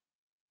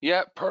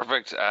 Yeah,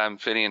 perfect.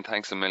 Finian,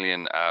 thanks a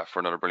million for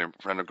another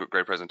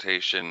great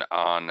presentation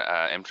on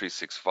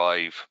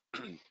M365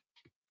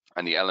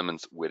 and the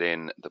elements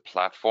within the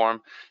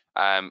platform.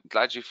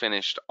 Glad you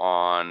finished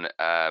on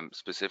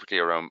specifically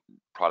around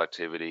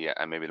productivity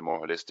and maybe the more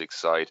holistic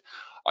side.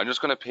 I'm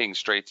just going to ping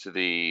straight to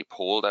the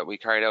poll that we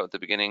carried out at the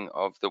beginning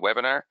of the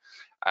webinar,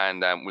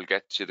 and we'll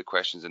get to the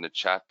questions in the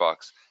chat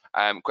box.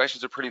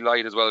 Questions are pretty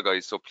light as well,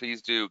 guys, so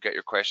please do get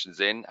your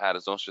questions in.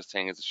 There's no such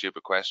thing as a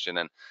stupid question,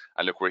 and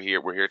look, we're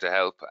here to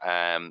help.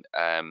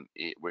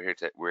 We're here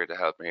to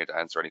help. We're here to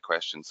answer any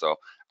questions. So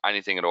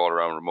anything at all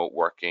around remote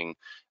working,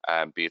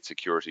 be it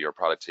security or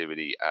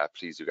productivity,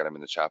 please do get them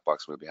in the chat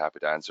box. We'll be happy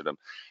to answer them.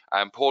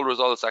 Poll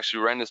results,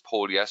 actually we ran this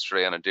poll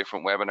yesterday on a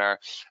different webinar.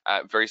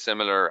 Very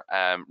similar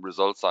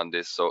results on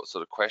this. So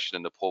the question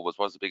in the poll was,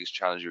 what's the biggest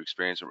challenge you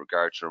experienced in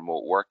regard to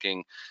remote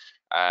working?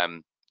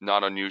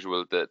 Not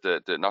unusual,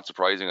 not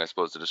surprising, I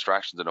suppose, the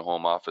distractions in the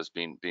home office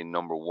being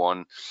number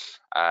one,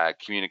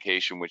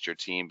 communication with your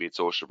team, be it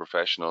social,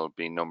 professional,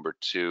 being number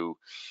two,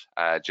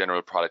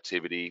 general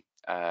productivity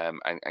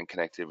and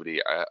connectivity,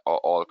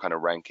 all kind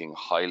of ranking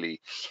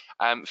highly.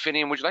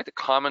 Finian, would you like to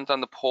comment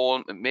on the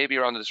poll, maybe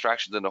around the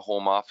distractions in the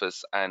home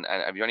office, and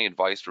have you any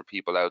advice for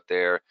people out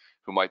there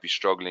who might be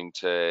struggling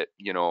to,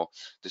 you know,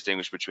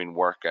 distinguish between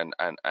work and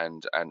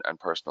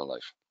personal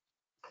life?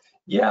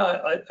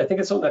 Yeah, I think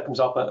it's something that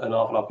comes up an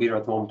awful lot, Peter,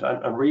 at the moment.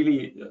 And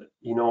really,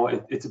 you know,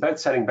 it's about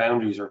setting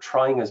boundaries or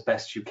trying as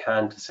best you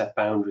can to set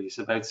boundaries,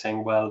 about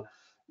saying, well,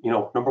 you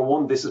know, number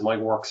one, this is my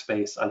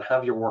workspace, and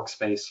have your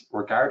workspace,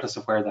 regardless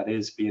of where that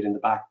is, be it in the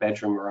back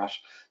bedroom or at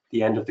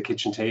the end of the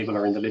kitchen table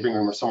or in the living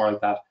room or somewhere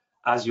like that,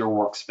 as your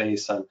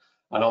workspace, and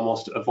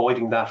almost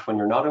avoiding that when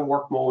you're not in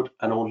work mode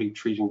and only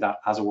treating that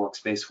as a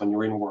workspace when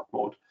you're in work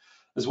mode.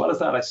 As well as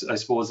that, I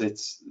suppose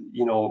it's,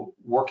 you know,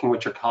 working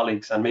with your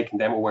colleagues and making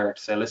them aware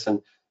to say,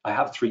 listen, I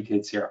have 3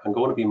 kids here, I'm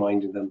going to be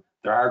minding them,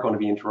 there are going to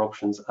be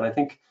interruptions. And I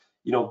think,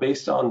 you know,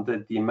 based on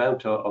the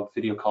amount of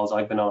video calls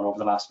I've been on over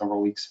the last number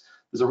of weeks,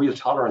 there's a real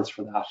tolerance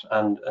for that,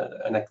 and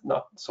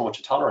not so much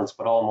a tolerance,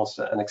 but almost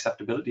an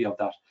acceptability of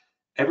that.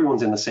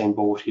 Everyone's in the same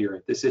boat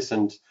here. This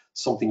isn't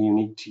something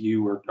unique to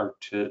you or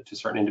to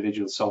certain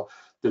individuals. So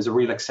there's a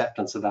real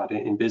acceptance of that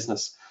in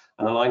business.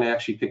 And a line I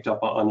actually picked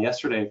up on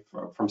yesterday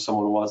from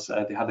someone was,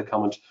 they had the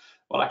comment,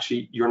 well,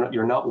 actually,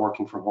 you're not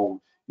working from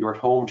home. You're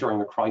at home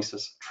during a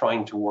crisis,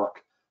 trying to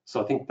work.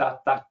 So I think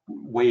that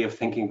way of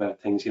thinking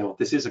about things, you know,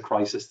 this is a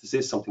crisis. This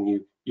is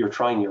something you're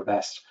trying your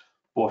best.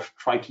 but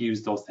try to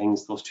use those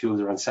things, those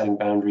tools around setting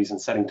boundaries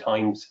and setting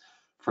times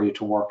for you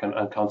to work and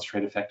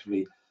concentrate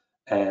effectively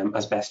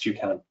as best you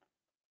can.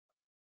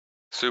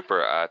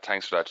 Super.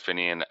 Thanks for that,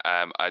 Finian.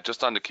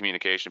 Just on the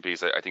communication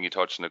piece, I think you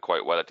touched on it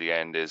quite well at the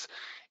end.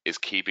 Is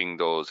keeping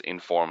those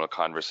informal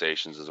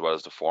conversations as well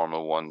as the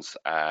formal ones.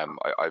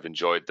 I've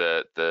enjoyed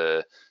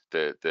the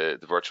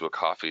virtual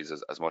coffees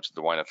as much as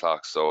the wine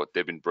o'clock, so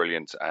they've been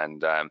brilliant,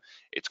 and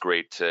it's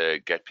great to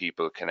get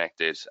people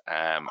connected.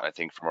 I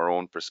think from our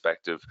own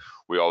perspective,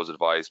 we always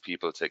advise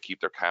people to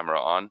keep their camera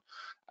on,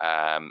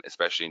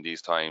 especially in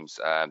these times.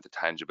 The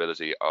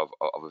tangibility of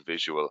a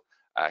visual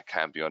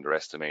can't be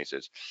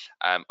underestimated.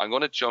 I'm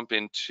going to jump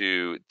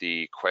into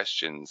the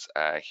questions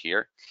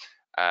here.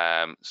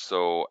 Yeah,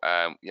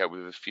 we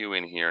have a few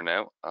in here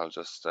now. I'll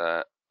just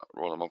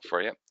roll them up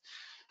for you.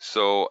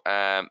 So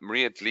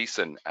Maria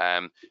Gleason,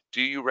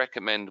 do you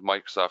recommend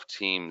Microsoft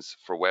Teams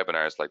for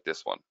webinars like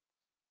this one?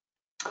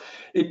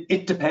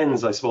 It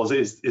depends, I suppose,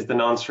 is the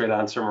non-straight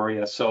answer,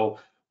 Maria. So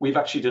we've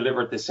actually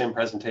delivered this same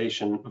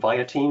presentation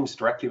via Teams,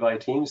 directly via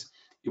Teams.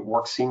 It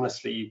works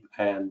seamlessly,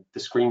 and the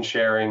screen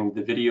sharing,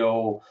 the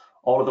video,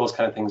 all of those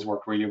kind of things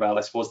work really well.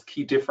 I suppose the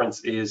key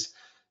difference is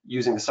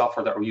using the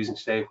software that we're using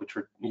today, which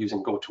we're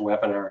using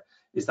GoToWebinar,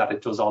 is that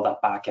it does all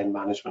that back-end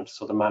management.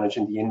 So the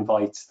managing the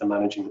invites, the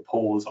managing the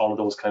polls, all of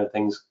those kind of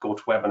things,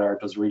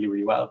 GoToWebinar does really,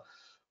 really well,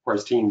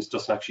 whereas Teams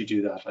doesn't actually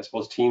do that. I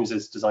suppose Teams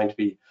is designed to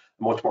be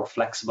a much more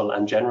flexible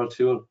and general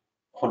tool.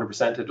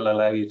 100% it'll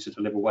allow you to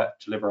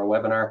deliver a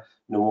webinar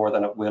no more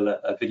than it will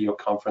a video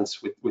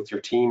conference with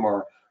your team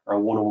or a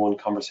one-on-one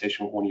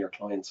conversation with one of your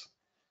clients.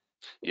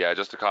 Yeah,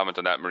 just to comment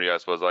on that, Maria, I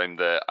suppose I'm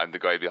the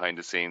guy behind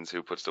the scenes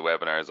who puts the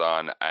webinars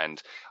on,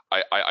 and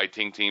I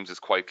think Teams is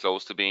quite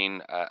close to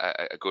being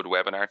a good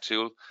webinar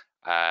tool.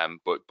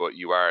 But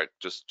you are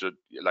just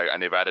like,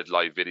 and they've added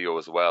live video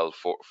as well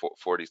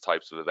for these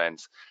types of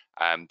events.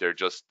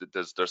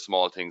 There's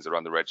small things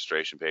around the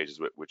registration pages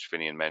which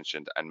Finian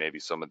mentioned, and maybe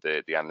some of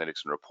the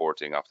analytics and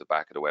reporting off the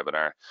back of the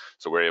webinar.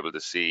 So we're able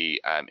to see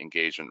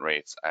engagement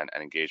rates and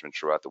engagement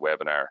throughout the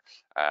webinar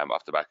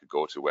off the back of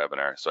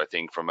GoToWebinar. So I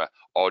think from an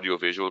audio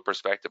visual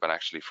perspective and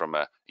actually from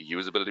a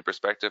usability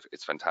perspective,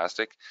 it's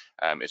fantastic.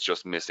 It's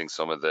just missing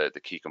some of the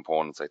key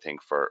components, I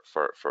think, for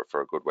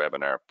a good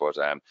webinar. But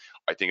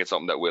I think it's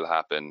something that will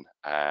happen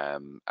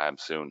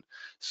soon.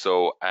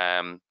 So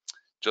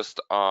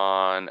just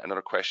on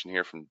another question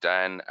here from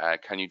Dan,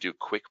 can you do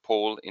quick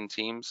poll in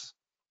Teams?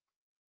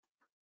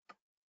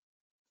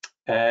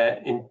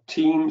 In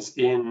Teams,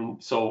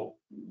 so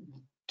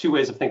two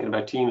ways of thinking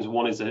about Teams.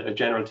 One is a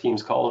general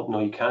Teams call. No,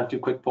 you can't do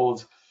quick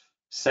polls.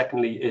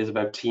 Secondly is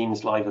about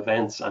Teams live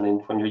events,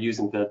 and when you're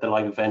using the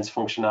live events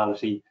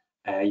functionality,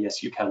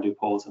 yes, you can do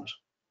polls in it.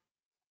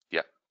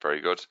 Yeah,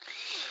 very good.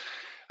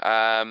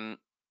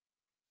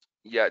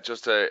 Yeah,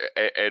 just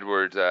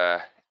Edward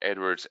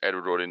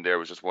wrote in there,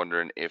 was just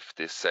wondering if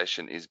this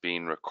session is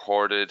being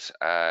recorded.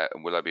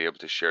 Will I be able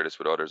to share this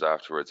with others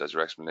afterwards, as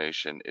your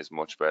explanation is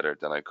much better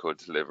than I could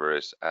deliver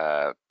it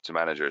to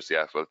managers?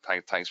 Yeah, well,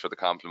 thanks for the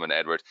compliment,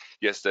 Edward.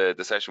 Yes, the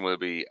session will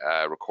be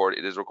recorded.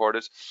 It is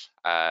recorded,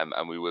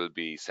 and we will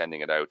be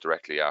sending it out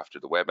directly after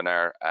the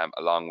webinar,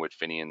 along with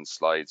Finian's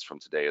slides from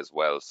today as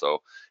well.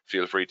 So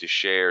feel free to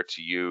share,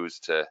 to use,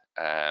 to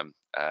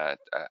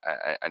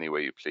any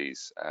way you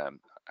please.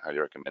 Highly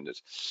recommended.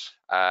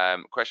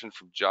 Question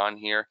from John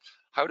here.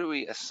 How do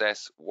we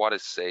assess what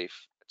is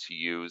safe to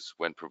use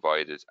when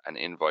provided an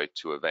invite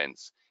to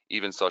events,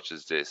 even such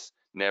as this?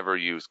 Never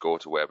used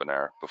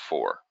GoToWebinar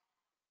before.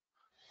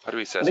 How do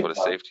we assess what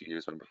is safe to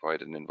use when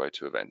provided an invite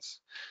to events?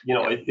 You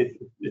know,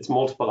 it's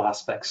multiple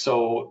aspects.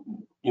 So,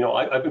 you know,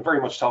 I've been very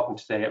much talking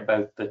today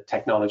about the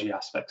technology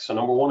aspects. So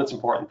number one, it's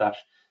important that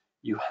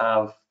you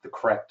have the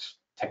correct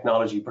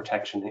technology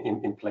protection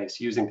in place,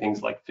 using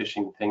things like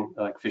phishing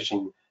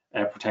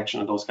protection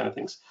and those kind of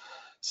things.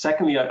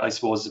 Secondly, I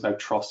suppose it's about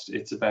trust.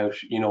 It's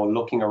about, you know,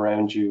 looking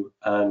around you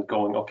and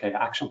going, okay,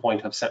 Action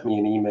Point have sent me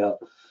an email,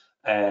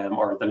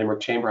 or the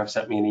Limerick Chamber have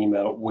sent me an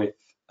email with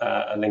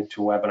a link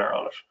to a webinar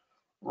on it.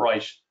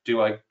 Right? Can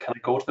I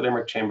go to the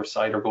Limerick Chamber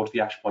site or go to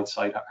the Action Point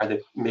site? Are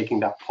they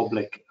making that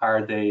public?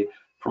 Are they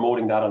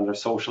promoting that on their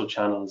social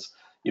channels?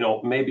 You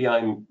know, maybe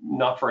I'm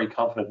not very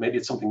confident. Maybe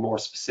it's something more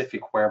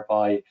specific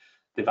whereby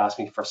they've asked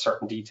me for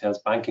certain details,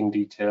 banking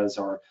details,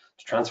 or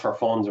to transfer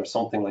funds or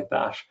something like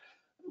that.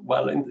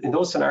 Well, in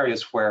those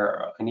scenarios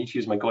where I need to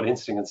use my gut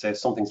instinct and say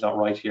something's not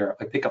right here,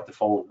 I pick up the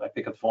phone. I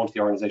pick up the phone to the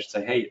organization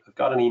and say, hey, I've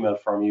got an email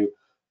from you.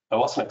 I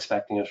wasn't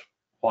expecting it.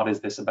 What is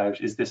this about?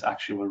 Is this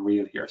actual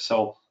real here?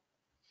 So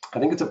I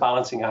think it's a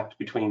balancing act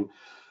between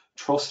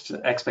trust,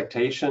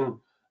 expectation,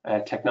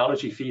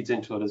 technology feeds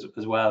into it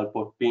as well,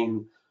 but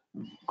being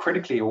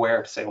critically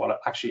aware to say, well,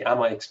 actually,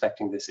 am I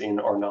expecting this in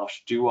or not?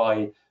 Do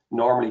I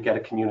normally get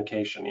a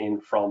communication in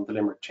from the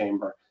Limerick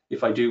Chamber?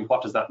 If I do,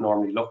 what does that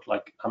normally look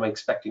like? Am I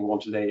expecting one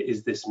today?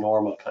 Is this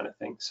normal, kind of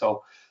thing?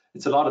 So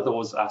it's a lot of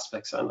those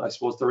aspects, and I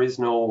suppose there is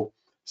no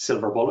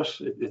silver bullet.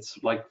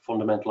 It's like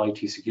fundamental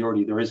IT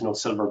security. There is no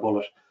silver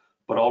bullet,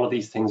 but all of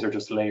these things are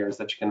just layers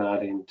that you can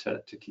add in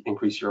to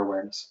increase your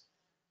awareness.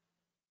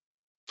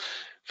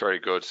 Very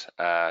good.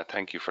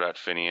 Thank you for that,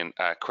 Finian.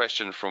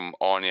 Question from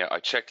Anya. I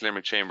checked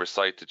Limerick Chamber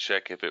site to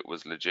check if it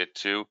was legit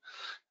too.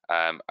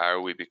 Are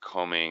we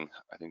becoming,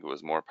 I think it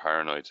was more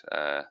paranoid,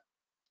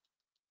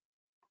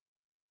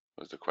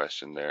 was the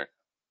question there.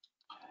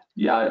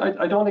 Yeah,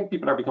 I don't think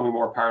people are becoming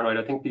more paranoid.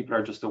 I think people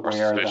are just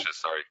aware that,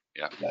 sorry.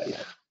 Yeah.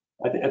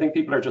 I think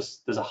people are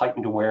just, there's a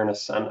heightened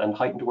awareness, and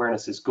heightened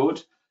awareness is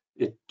good.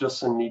 It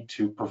doesn't need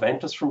to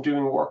prevent us from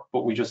doing work,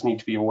 but we just need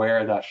to be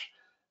aware that,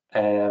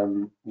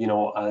 you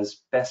know, as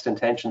best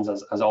intentions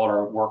as all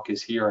our work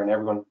is here and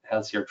everyone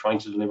else here trying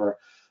to deliver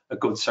a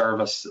good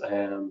service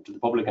to the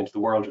public and to the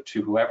world or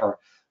to whoever,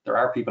 there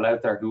are people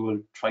out there who will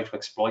try to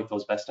exploit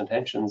those best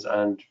intentions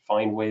and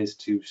find ways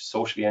to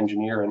socially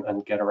engineer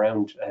and get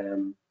around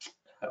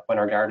when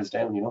our guard is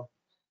down, you know.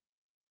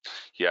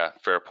 Yeah,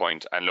 fair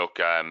point. And look,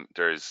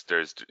 there's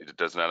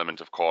an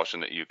element of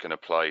caution that you can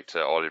apply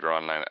to all of your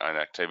online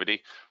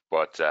activity,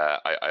 but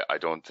I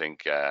don't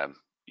think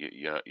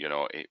you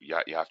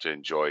have to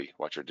enjoy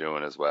what you're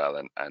doing as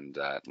well, and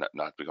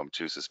not become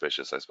too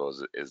suspicious, I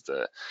suppose, is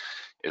the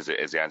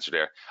answer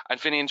there. And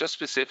Finian, just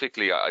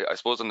specifically, I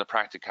suppose on the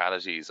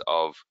practicalities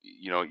of,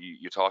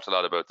 you talked a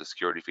lot about the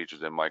security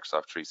features in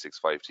Microsoft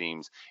 365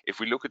 Teams. If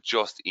we look at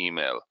just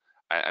email,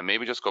 and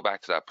maybe just go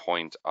back to that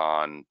point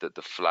on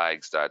the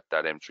flags that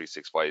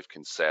M365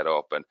 can set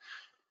up, and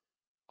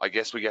I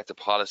guess we get the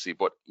policy,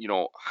 but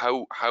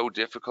how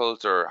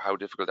difficult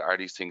are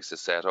these things to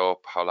set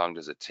up? How long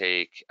does it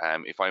take?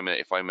 If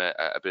I'm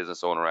a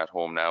business owner at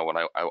home now and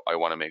I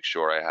want to make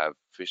sure I have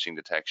phishing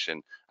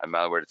detection and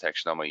malware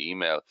detection on my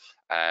email,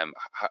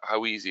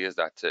 how easy is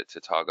that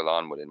to toggle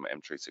on within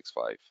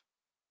M365?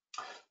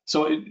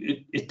 So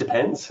it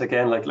depends.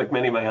 Again, like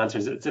many of my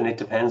answers, it's an it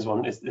depends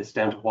one. It's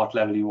down to what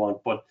level you want.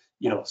 But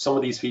some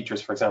of these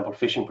features, for example,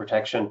 phishing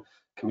protection,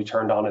 can be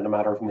turned on in a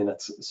matter of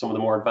minutes. Some of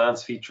the more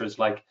advanced features,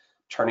 like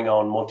turning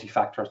on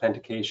multi-factor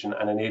authentication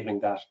and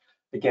enabling that,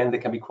 again, they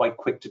can be quite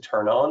quick to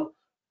turn on.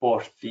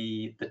 But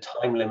the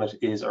time limit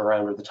is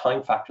around, or the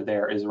time factor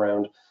there is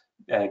around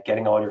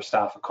getting all your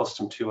staff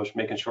accustomed to it,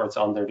 making sure it's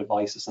on their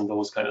devices and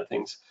those kind of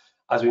things.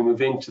 As we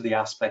move into the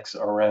aspects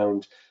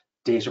around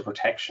data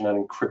protection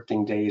and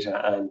encrypting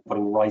data and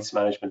putting rights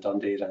management on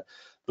data,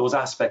 those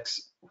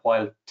aspects,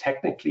 while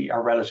technically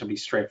are relatively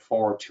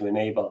straightforward to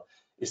enable,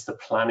 is the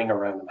planning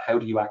around them. How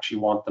do you actually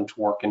want them to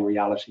work in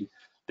reality?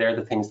 They're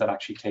the things that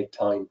actually take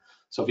time.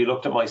 So if you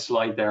looked at my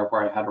slide there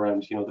where I had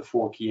around, the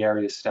 4 key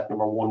areas, step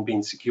number 1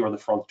 being secure the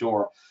front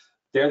door,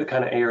 they're the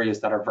kind of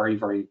areas that are very,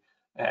 very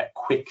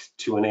quick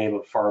to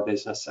enable for our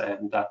business,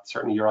 and that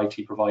certainly your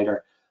IT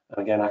provider,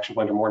 and again, Action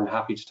Point, are more than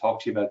happy to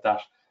talk to you about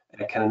that.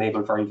 It can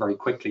enable very, very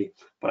quickly.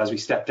 But as we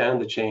step down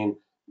the chain,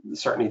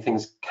 certainly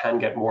things can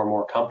get more and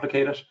more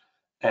complicated,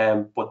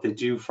 but they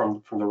do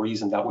from the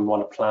reason that we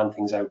want to plan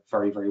things out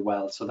very, very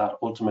well, so that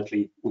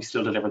ultimately we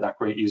still deliver that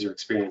great user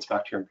experience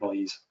back to your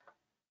employees.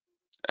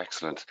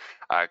 Excellent.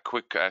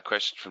 Quick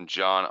question from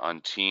John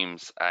on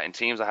Teams. In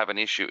Teams, I have an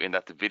issue in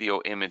that the video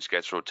image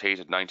gets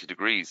rotated 90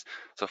 degrees.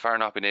 So far,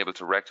 not been able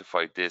to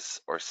rectify this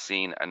or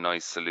seen a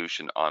nice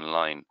solution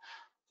online.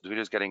 The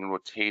video's getting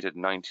rotated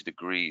 90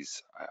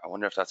 degrees. I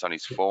wonder if that's on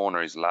his phone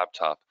or his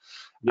laptop.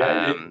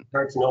 Yeah, it's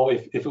hard to know.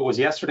 If it was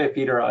yesterday,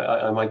 Peter,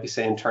 I might be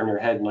saying turn your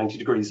head 90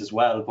 degrees as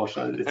well, but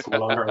it's no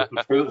longer a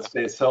control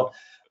space. So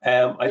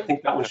I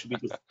think that one should be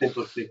just a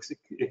simple fix.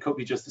 It could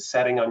be just a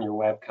setting on your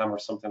webcam or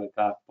something like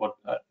that. But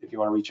if you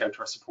want to reach out to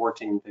our support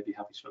team, they'd be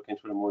happy to look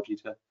into it in more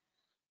detail.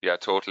 Yeah,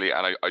 totally.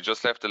 And I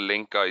just left a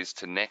link, guys,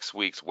 to next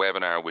week's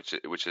webinar,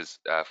 which is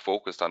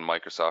focused on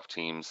Microsoft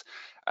Teams.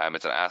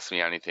 It's an Ask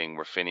Me Anything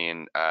where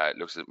Finian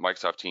looks at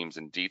Microsoft Teams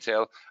in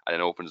detail and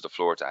then opens the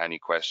floor to any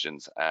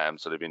questions.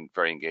 So they've been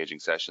very engaging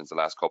sessions the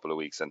last couple of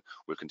weeks, and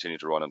we'll continue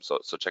to run them.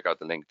 So check out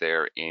the link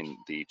there in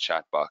the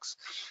chat box.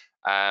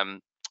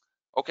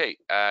 Okay,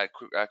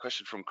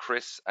 question from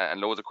Chris,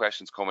 and loads of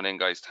questions coming in,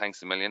 guys.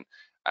 Thanks a million.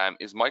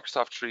 Is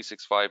Microsoft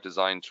 365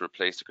 designed to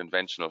replace the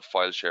conventional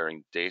file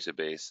sharing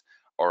database,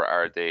 or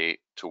are they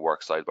to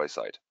work side by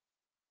side?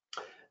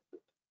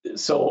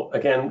 So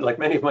again, like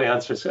many of my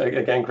answers,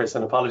 again, Chris,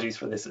 and apologies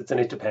for this, it's an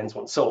it depends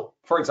one. So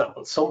for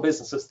example, some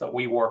businesses that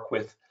we work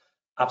with,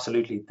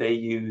 absolutely, they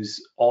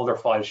use all their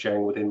file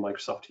sharing within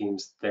Microsoft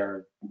Teams.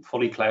 They're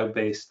fully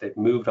cloud-based, they've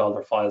moved all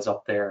their files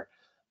up there,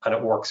 and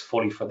it works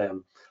fully for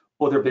them.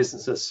 Other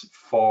businesses,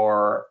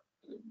 for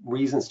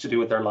reasons to do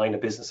with their line of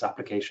business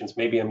applications,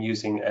 maybe I'm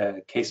using a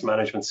case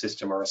management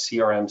system or a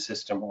CRM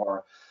system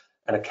or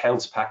an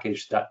accounts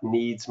package that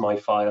needs my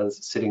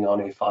files sitting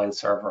on a file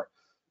server.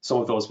 Some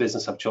of those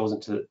businesses have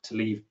chosen to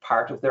leave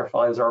part of their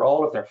files or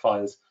all of their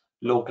files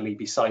locally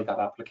beside that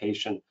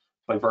application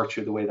by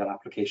virtue of the way that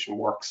application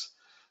works.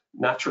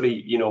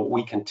 Naturally,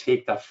 we can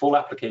take that full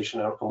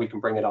application out and we can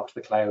bring it up to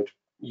the cloud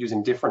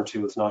using different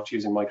tools, not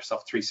using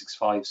Microsoft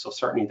 365. So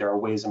certainly there are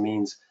ways and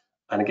means,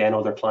 and again,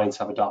 other clients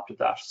have adopted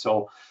that.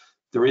 So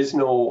there is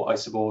no, I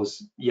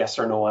suppose, yes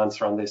or no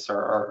answer on this,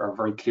 or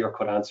very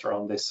clear-cut answer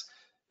on this.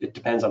 It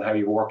depends on how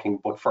you're working,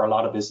 but for a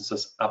lot of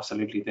businesses,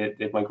 absolutely,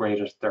 they've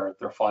migrated their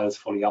files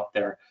fully up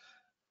there.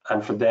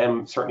 And for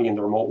them, certainly in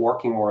the remote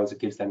working worlds, it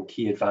gives them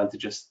key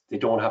advantages. They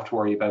don't have to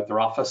worry about their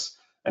office.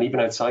 And even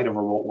outside of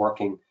remote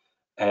working,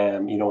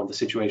 you know, in the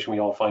situation we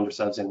all find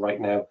ourselves in right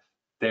now,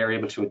 they're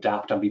able to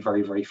adapt and be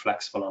very, very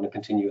flexible on a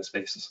continuous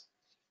basis.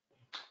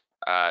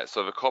 So I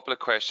have a couple of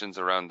questions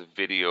around the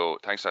video.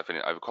 Thanks, Stephanie.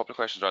 I have a couple of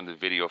questions around the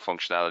video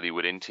functionality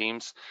within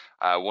Teams.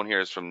 One here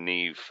is from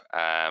Neve.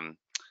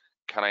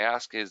 Can I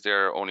ask, is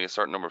there only a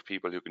certain number of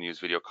people who can use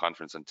video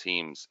conference on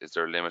Teams? Is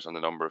there a limit on the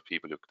number of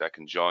people that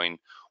can join?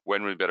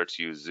 When would it be better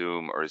to use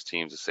Zoom, or is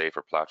Teams a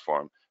safer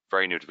platform?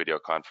 Very new to video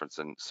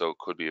conferencing, so it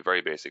could be a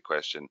very basic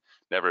question.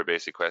 Never a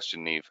basic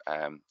question, Neve.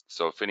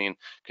 So Finian,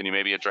 can you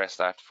maybe address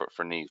that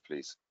for Neve,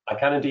 please? I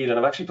can indeed, and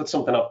I've actually put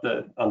something up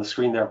on the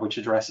screen there which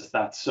addresses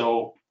that.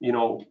 So, you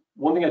know,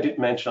 one thing I didn't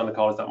mention on the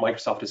call is that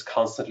Microsoft is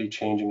constantly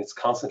changing. It's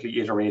constantly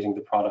iterating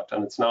the product,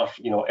 and it's not,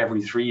 you know,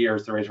 every 3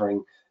 years they're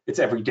iterating. It's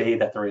every day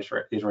that they're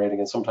iterating,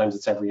 and sometimes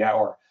it's every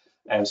hour.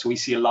 And so we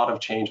see a lot of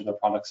change in the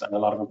products and a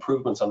lot of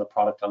improvements on the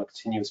product on a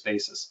continuous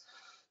basis.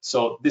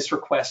 So this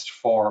request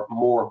for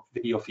more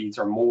video feeds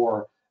or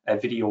more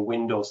video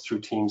windows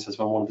through Teams has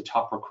been one of the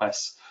top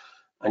requests.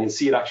 And you'll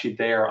see it actually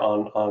there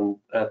on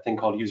a thing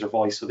called user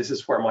voice. So this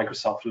is where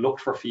Microsoft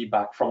looked for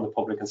feedback from the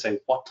public and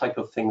say, what type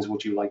of things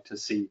would you like to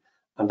see?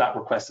 And that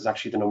request is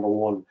actually the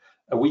 #1.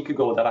 A week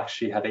ago, that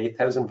actually had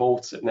 8,000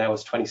 votes. It now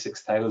is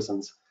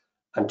 26,000.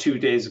 And 2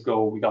 days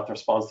ago, we got the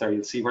response there.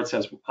 You'll see where it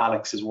says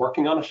Alex is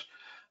working on it.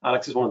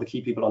 Alex is one of the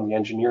key people on the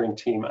engineering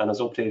team and has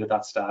updated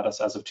that status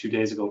as of 2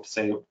 days ago to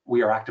say,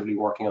 we are actively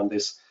working on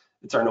this.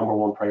 It's our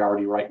 #1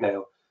 priority right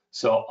now.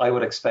 So I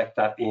would expect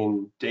that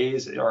in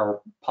days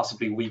or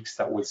possibly weeks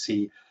that we'll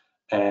see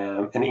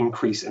an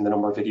increase in the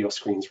number of video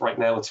screens. Right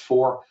now it's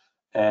 4,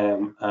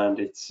 and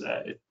it's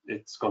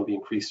going to be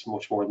increased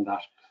much more than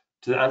that.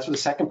 To answer the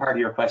second part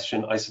of your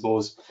question, I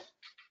suppose,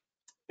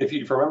 if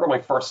you remember my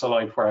first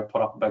slide where I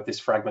put up about this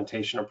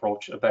fragmentation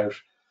approach, about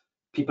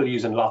people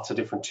using lots of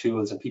different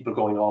tools and people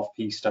going off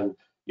piste and,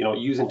 you know,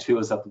 using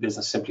tools that the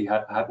business simply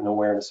had an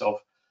awareness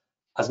of.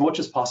 As much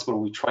as possible,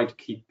 we try to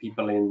keep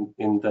people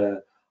in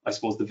the, I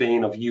suppose, the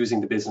vein of using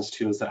the business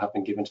tools that have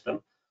been given to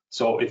them.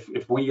 So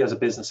if we as a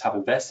business have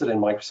invested in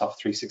Microsoft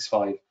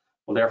 365,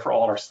 well, therefore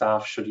all our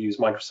staff should use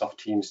Microsoft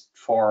Teams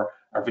for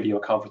our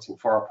video conferencing,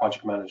 for our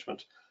project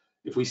management.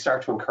 If we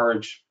start to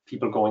encourage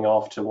people going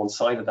off to one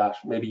side of that,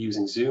 maybe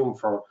using Zoom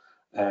for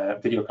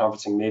video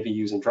conferencing, maybe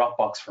using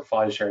Dropbox for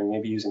file sharing,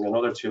 maybe using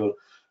another tool,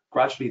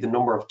 gradually the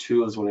number of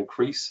tools will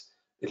increase.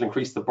 It'll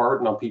increase the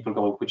burden on people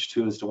going, which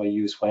tools do I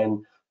use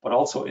when, but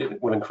also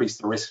it will increase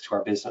the risk to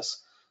our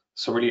business.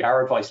 So really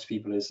our advice to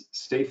people is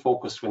stay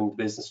focused with the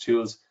business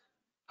tools.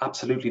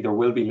 Absolutely, there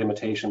will be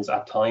limitations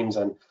at times,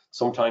 and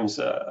sometimes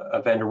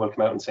a vendor will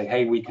come out and say,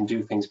 hey, we can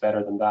do things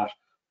better than that.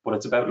 But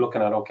it's about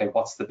looking at, okay,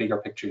 what's the bigger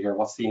picture here?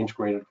 What's the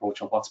integrated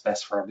approach and what's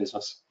best for our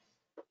business?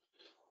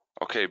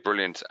 Okay,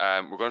 brilliant.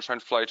 We're going to try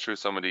and fly through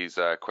some of these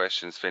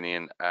questions,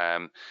 Finian.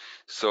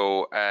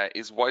 So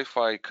is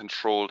Wi-Fi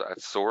controlled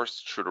at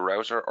source through the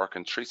router, or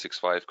can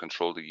 365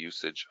 control the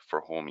usage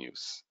for home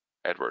use?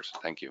 Edward,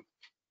 thank you.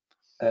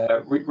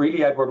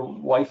 Really, Edward,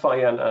 Wi-Fi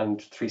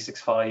and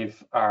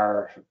 365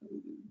 are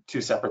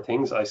two separate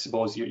things. I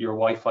suppose your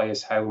Wi-Fi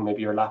is how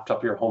maybe your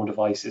laptop, your home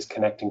device is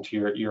connecting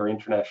to your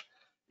internet.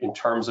 In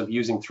terms of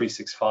using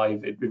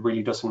 365, it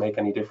really doesn't make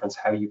any difference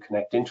how you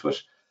connect into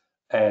it.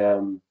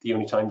 The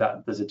only time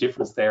that there's a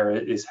difference there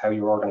is how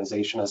your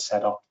organization has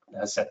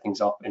set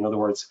things up. In other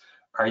words,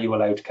 are you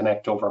allowed to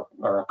connect over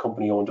a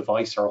company-owned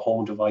device or a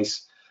home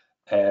device?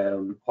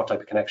 What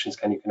type of connections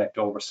can you connect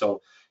over?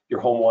 So your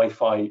home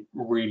Wi-Fi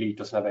really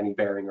doesn't have any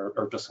bearing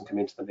or doesn't come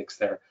into the mix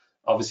there.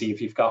 Obviously,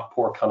 if you've got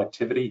poor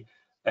connectivity,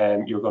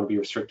 you're going to be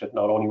restricted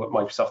not only with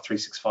Microsoft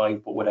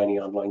 365, but with any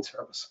online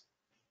service.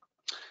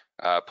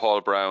 Paul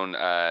Brown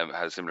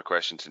has a similar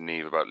question to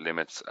Neve about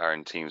limits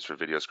in Teams for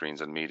video screens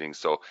and meetings.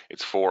 So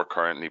it's 4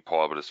 currently,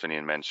 Paul, but as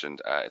Finian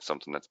mentioned, it's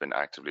something that's been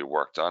actively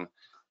worked on.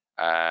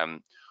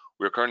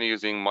 We're currently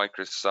using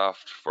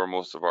Microsoft for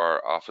most of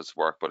our office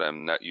work, but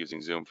I'm not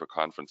using Zoom for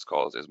conference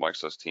calls. Is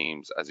Microsoft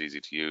Teams as easy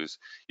to use?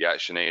 Yeah,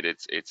 Sinead,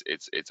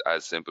 it's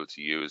as simple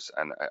to use,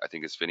 and I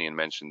think as Finian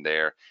mentioned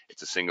there,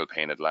 it's a single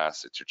pane of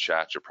glass. It's your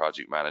chat, your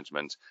project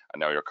management, and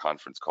now your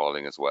conference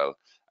calling as well.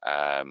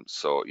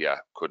 So yeah,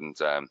 couldn't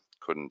you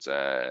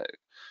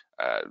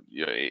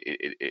know,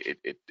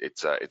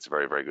 it's a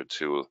very, very good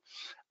tool.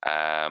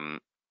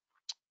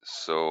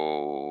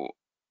 So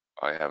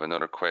I have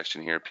another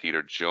question here,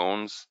 Peter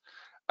Jones.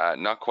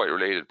 Not quite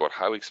related, but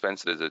how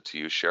expensive is it to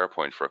use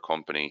SharePoint for a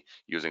company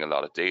using a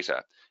lot of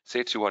data?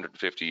 Say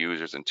 250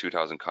 users and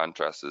 2,000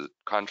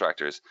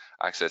 contractors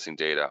accessing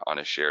data on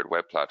a shared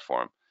web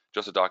platform.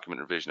 Just a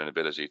document revision and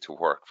ability to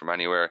work from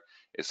anywhere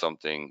is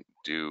something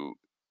due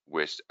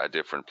with a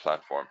different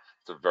platform.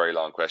 It's a very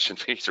long question,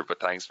 Peter,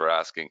 but thanks for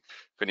asking.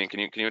 Finian,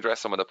 can you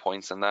address some of the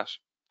points on that?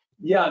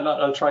 Yeah,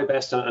 I'll try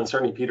best, and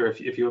certainly, Peter, if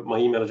you my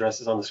email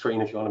address is on the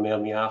screen, if you want to mail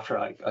me after,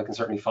 I can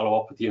certainly follow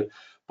up with you.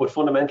 But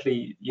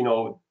fundamentally, you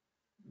know,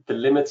 the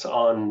limits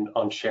on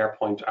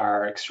SharePoint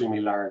are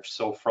extremely large.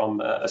 So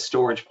from a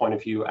storage point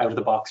of view, out of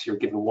the box, you're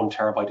given 1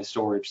 terabyte of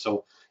storage.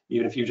 So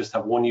even if you just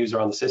have one user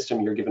on the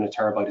system, you're given 1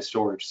 terabyte of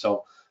storage.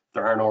 So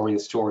there are no real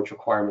storage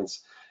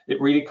requirements.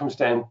 It really comes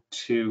down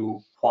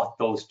to what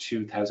those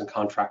 2,000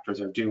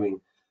 contractors are doing.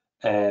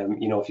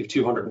 You know, if you have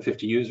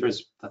 250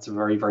 users, that's a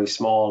very, very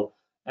small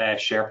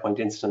SharePoint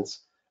instance.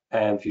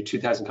 If you have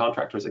 2,000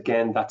 contractors,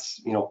 again,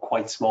 that's, you know,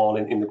 quite small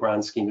in the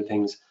grand scheme of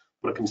things.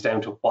 But it comes down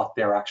to what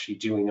they're actually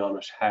doing on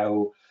it,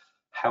 how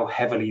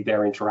heavily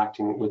they're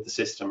interacting with the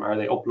system. Are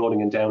they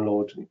uploading and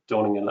downloading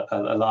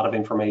a lot of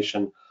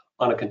information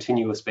on a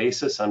continuous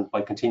basis? And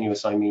by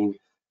continuous, I mean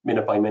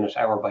minute by minute,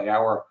 hour by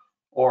hour,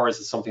 or is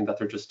it something that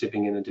they're just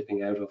dipping in and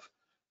dipping out of?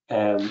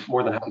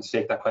 More than happy to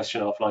take that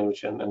question offline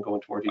with you and go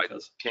into more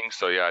details. I think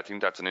so, yeah. I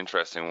think that's an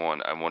interesting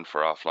one and one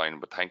for offline,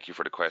 but thank you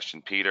for the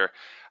question, Peter.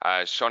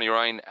 Shawnee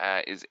Ryan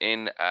is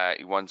in.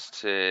 He wants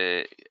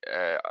to,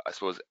 I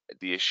suppose,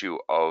 the issue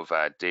of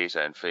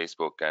data and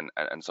Facebook and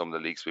some of the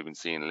leaks we've been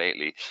seeing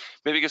lately.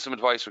 Maybe give some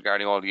advice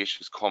regarding all the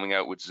issues coming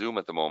out with Zoom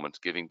at the moment,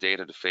 giving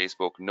data to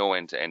Facebook, no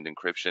end-to-end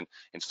encryption,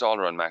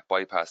 installer on Mac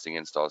bypassing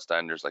install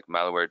standards like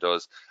malware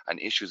does, and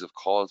issues of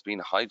calls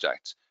being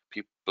hijacked.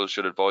 People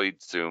should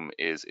avoid Zoom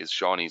is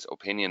Shawnee's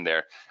opinion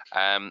there.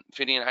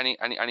 Finian,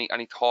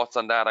 any thoughts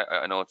on that?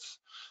 I know it's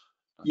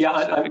yeah,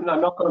 I'm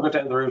not going to go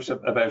down the route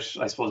about,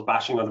 I suppose,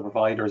 bashing other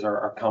providers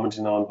or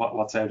commenting on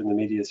what's out in the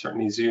media.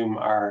 Certainly Zoom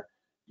are,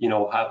 you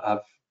know,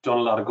 have done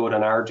a lot of good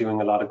and are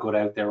doing a lot of good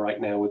out there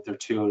right now with their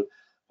tool.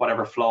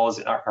 Whatever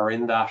flaws are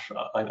in that,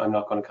 I'm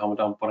not going to comment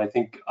on, but I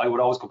think I would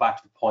always go back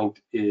to the point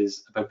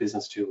is about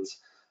business tools.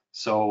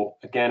 So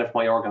again, if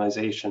my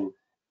organization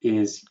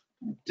is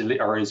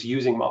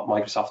using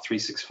Microsoft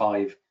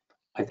 365,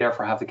 I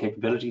therefore have the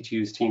capability to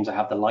use Teams. I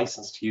have the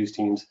license to use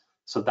Teams.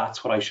 So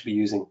that's what I should be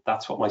using.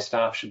 That's what my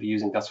staff should be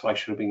using. That's what I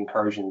should be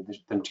encouraging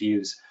them to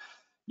use.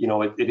 You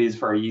know, it is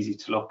very easy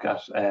to look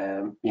at,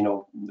 you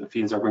know, the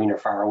fields are greener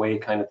far away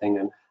kind of thing.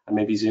 And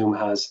maybe Zoom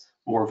has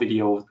more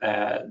video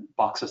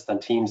boxes than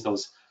Teams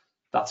does.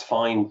 That's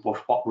fine. But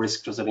what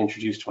risk does it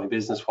introduce to my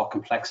business? What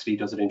complexity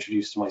does it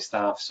introduce to my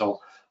staff?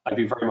 So I'd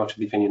be very much of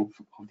the opinion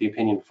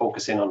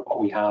focusing on what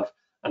we have,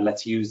 and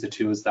let's use the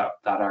tools that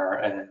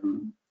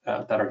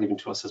are given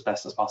to us as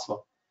best as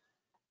possible.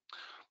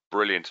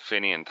 Brilliant,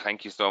 Finian.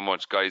 Thank you so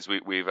much, guys.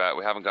 We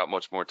haven't got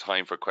much more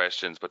time for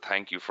questions, but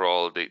thank you for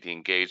all the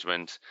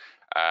engagement.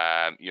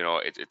 You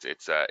know, it's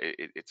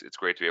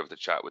great to be able to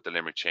chat with the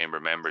Limerick Chamber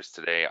members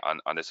today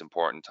on this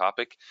important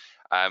topic.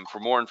 For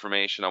more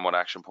information on what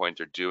Action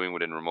Point are doing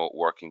within remote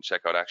working,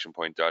 check out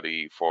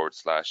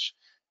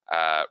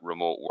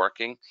actionpoint.ie/remote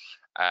working.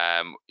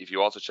 If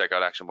you also check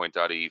out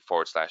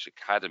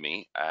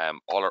actionpoint.ie/academy,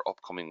 all our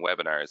upcoming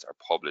webinars are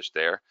published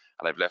there,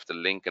 and I've left a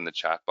link in the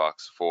chat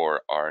box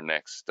for our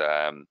next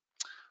for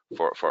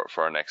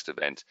our next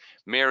event.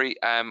 Mary,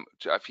 a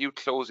few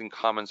closing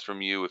comments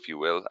from you, if you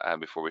will,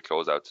 before we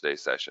close out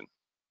today's session.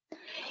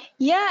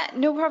 Yeah,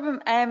 no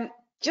problem.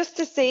 Just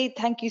to say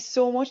thank you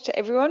so much to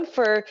everyone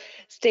for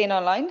staying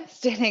online,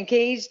 staying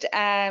engaged,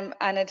 and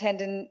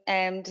attending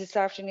this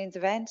afternoon's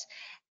event.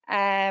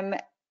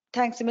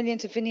 Thanks a million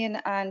to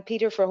Finian and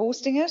Peter for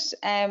hosting it.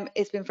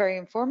 It's been very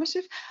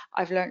informative.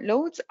 I've learned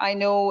loads. I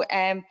know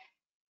it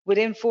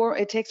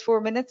takes 4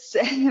 minutes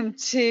to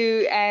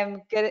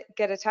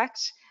get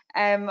attacked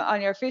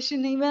on your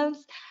phishing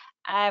emails.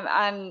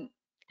 I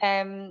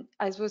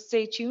suppose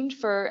stay tuned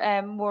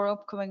for more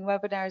upcoming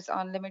webinars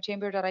on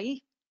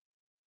limerickchamber.ie.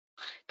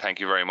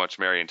 Thank you very much,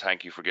 Mary, and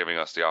thank you for giving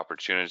us the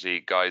opportunity.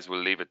 Guys, we'll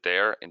leave it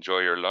there. Enjoy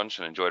your lunch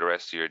and enjoy the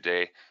rest of your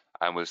day,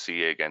 and we'll see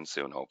you again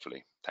soon,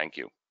 hopefully. Thank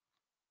you.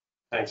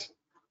 Thanks.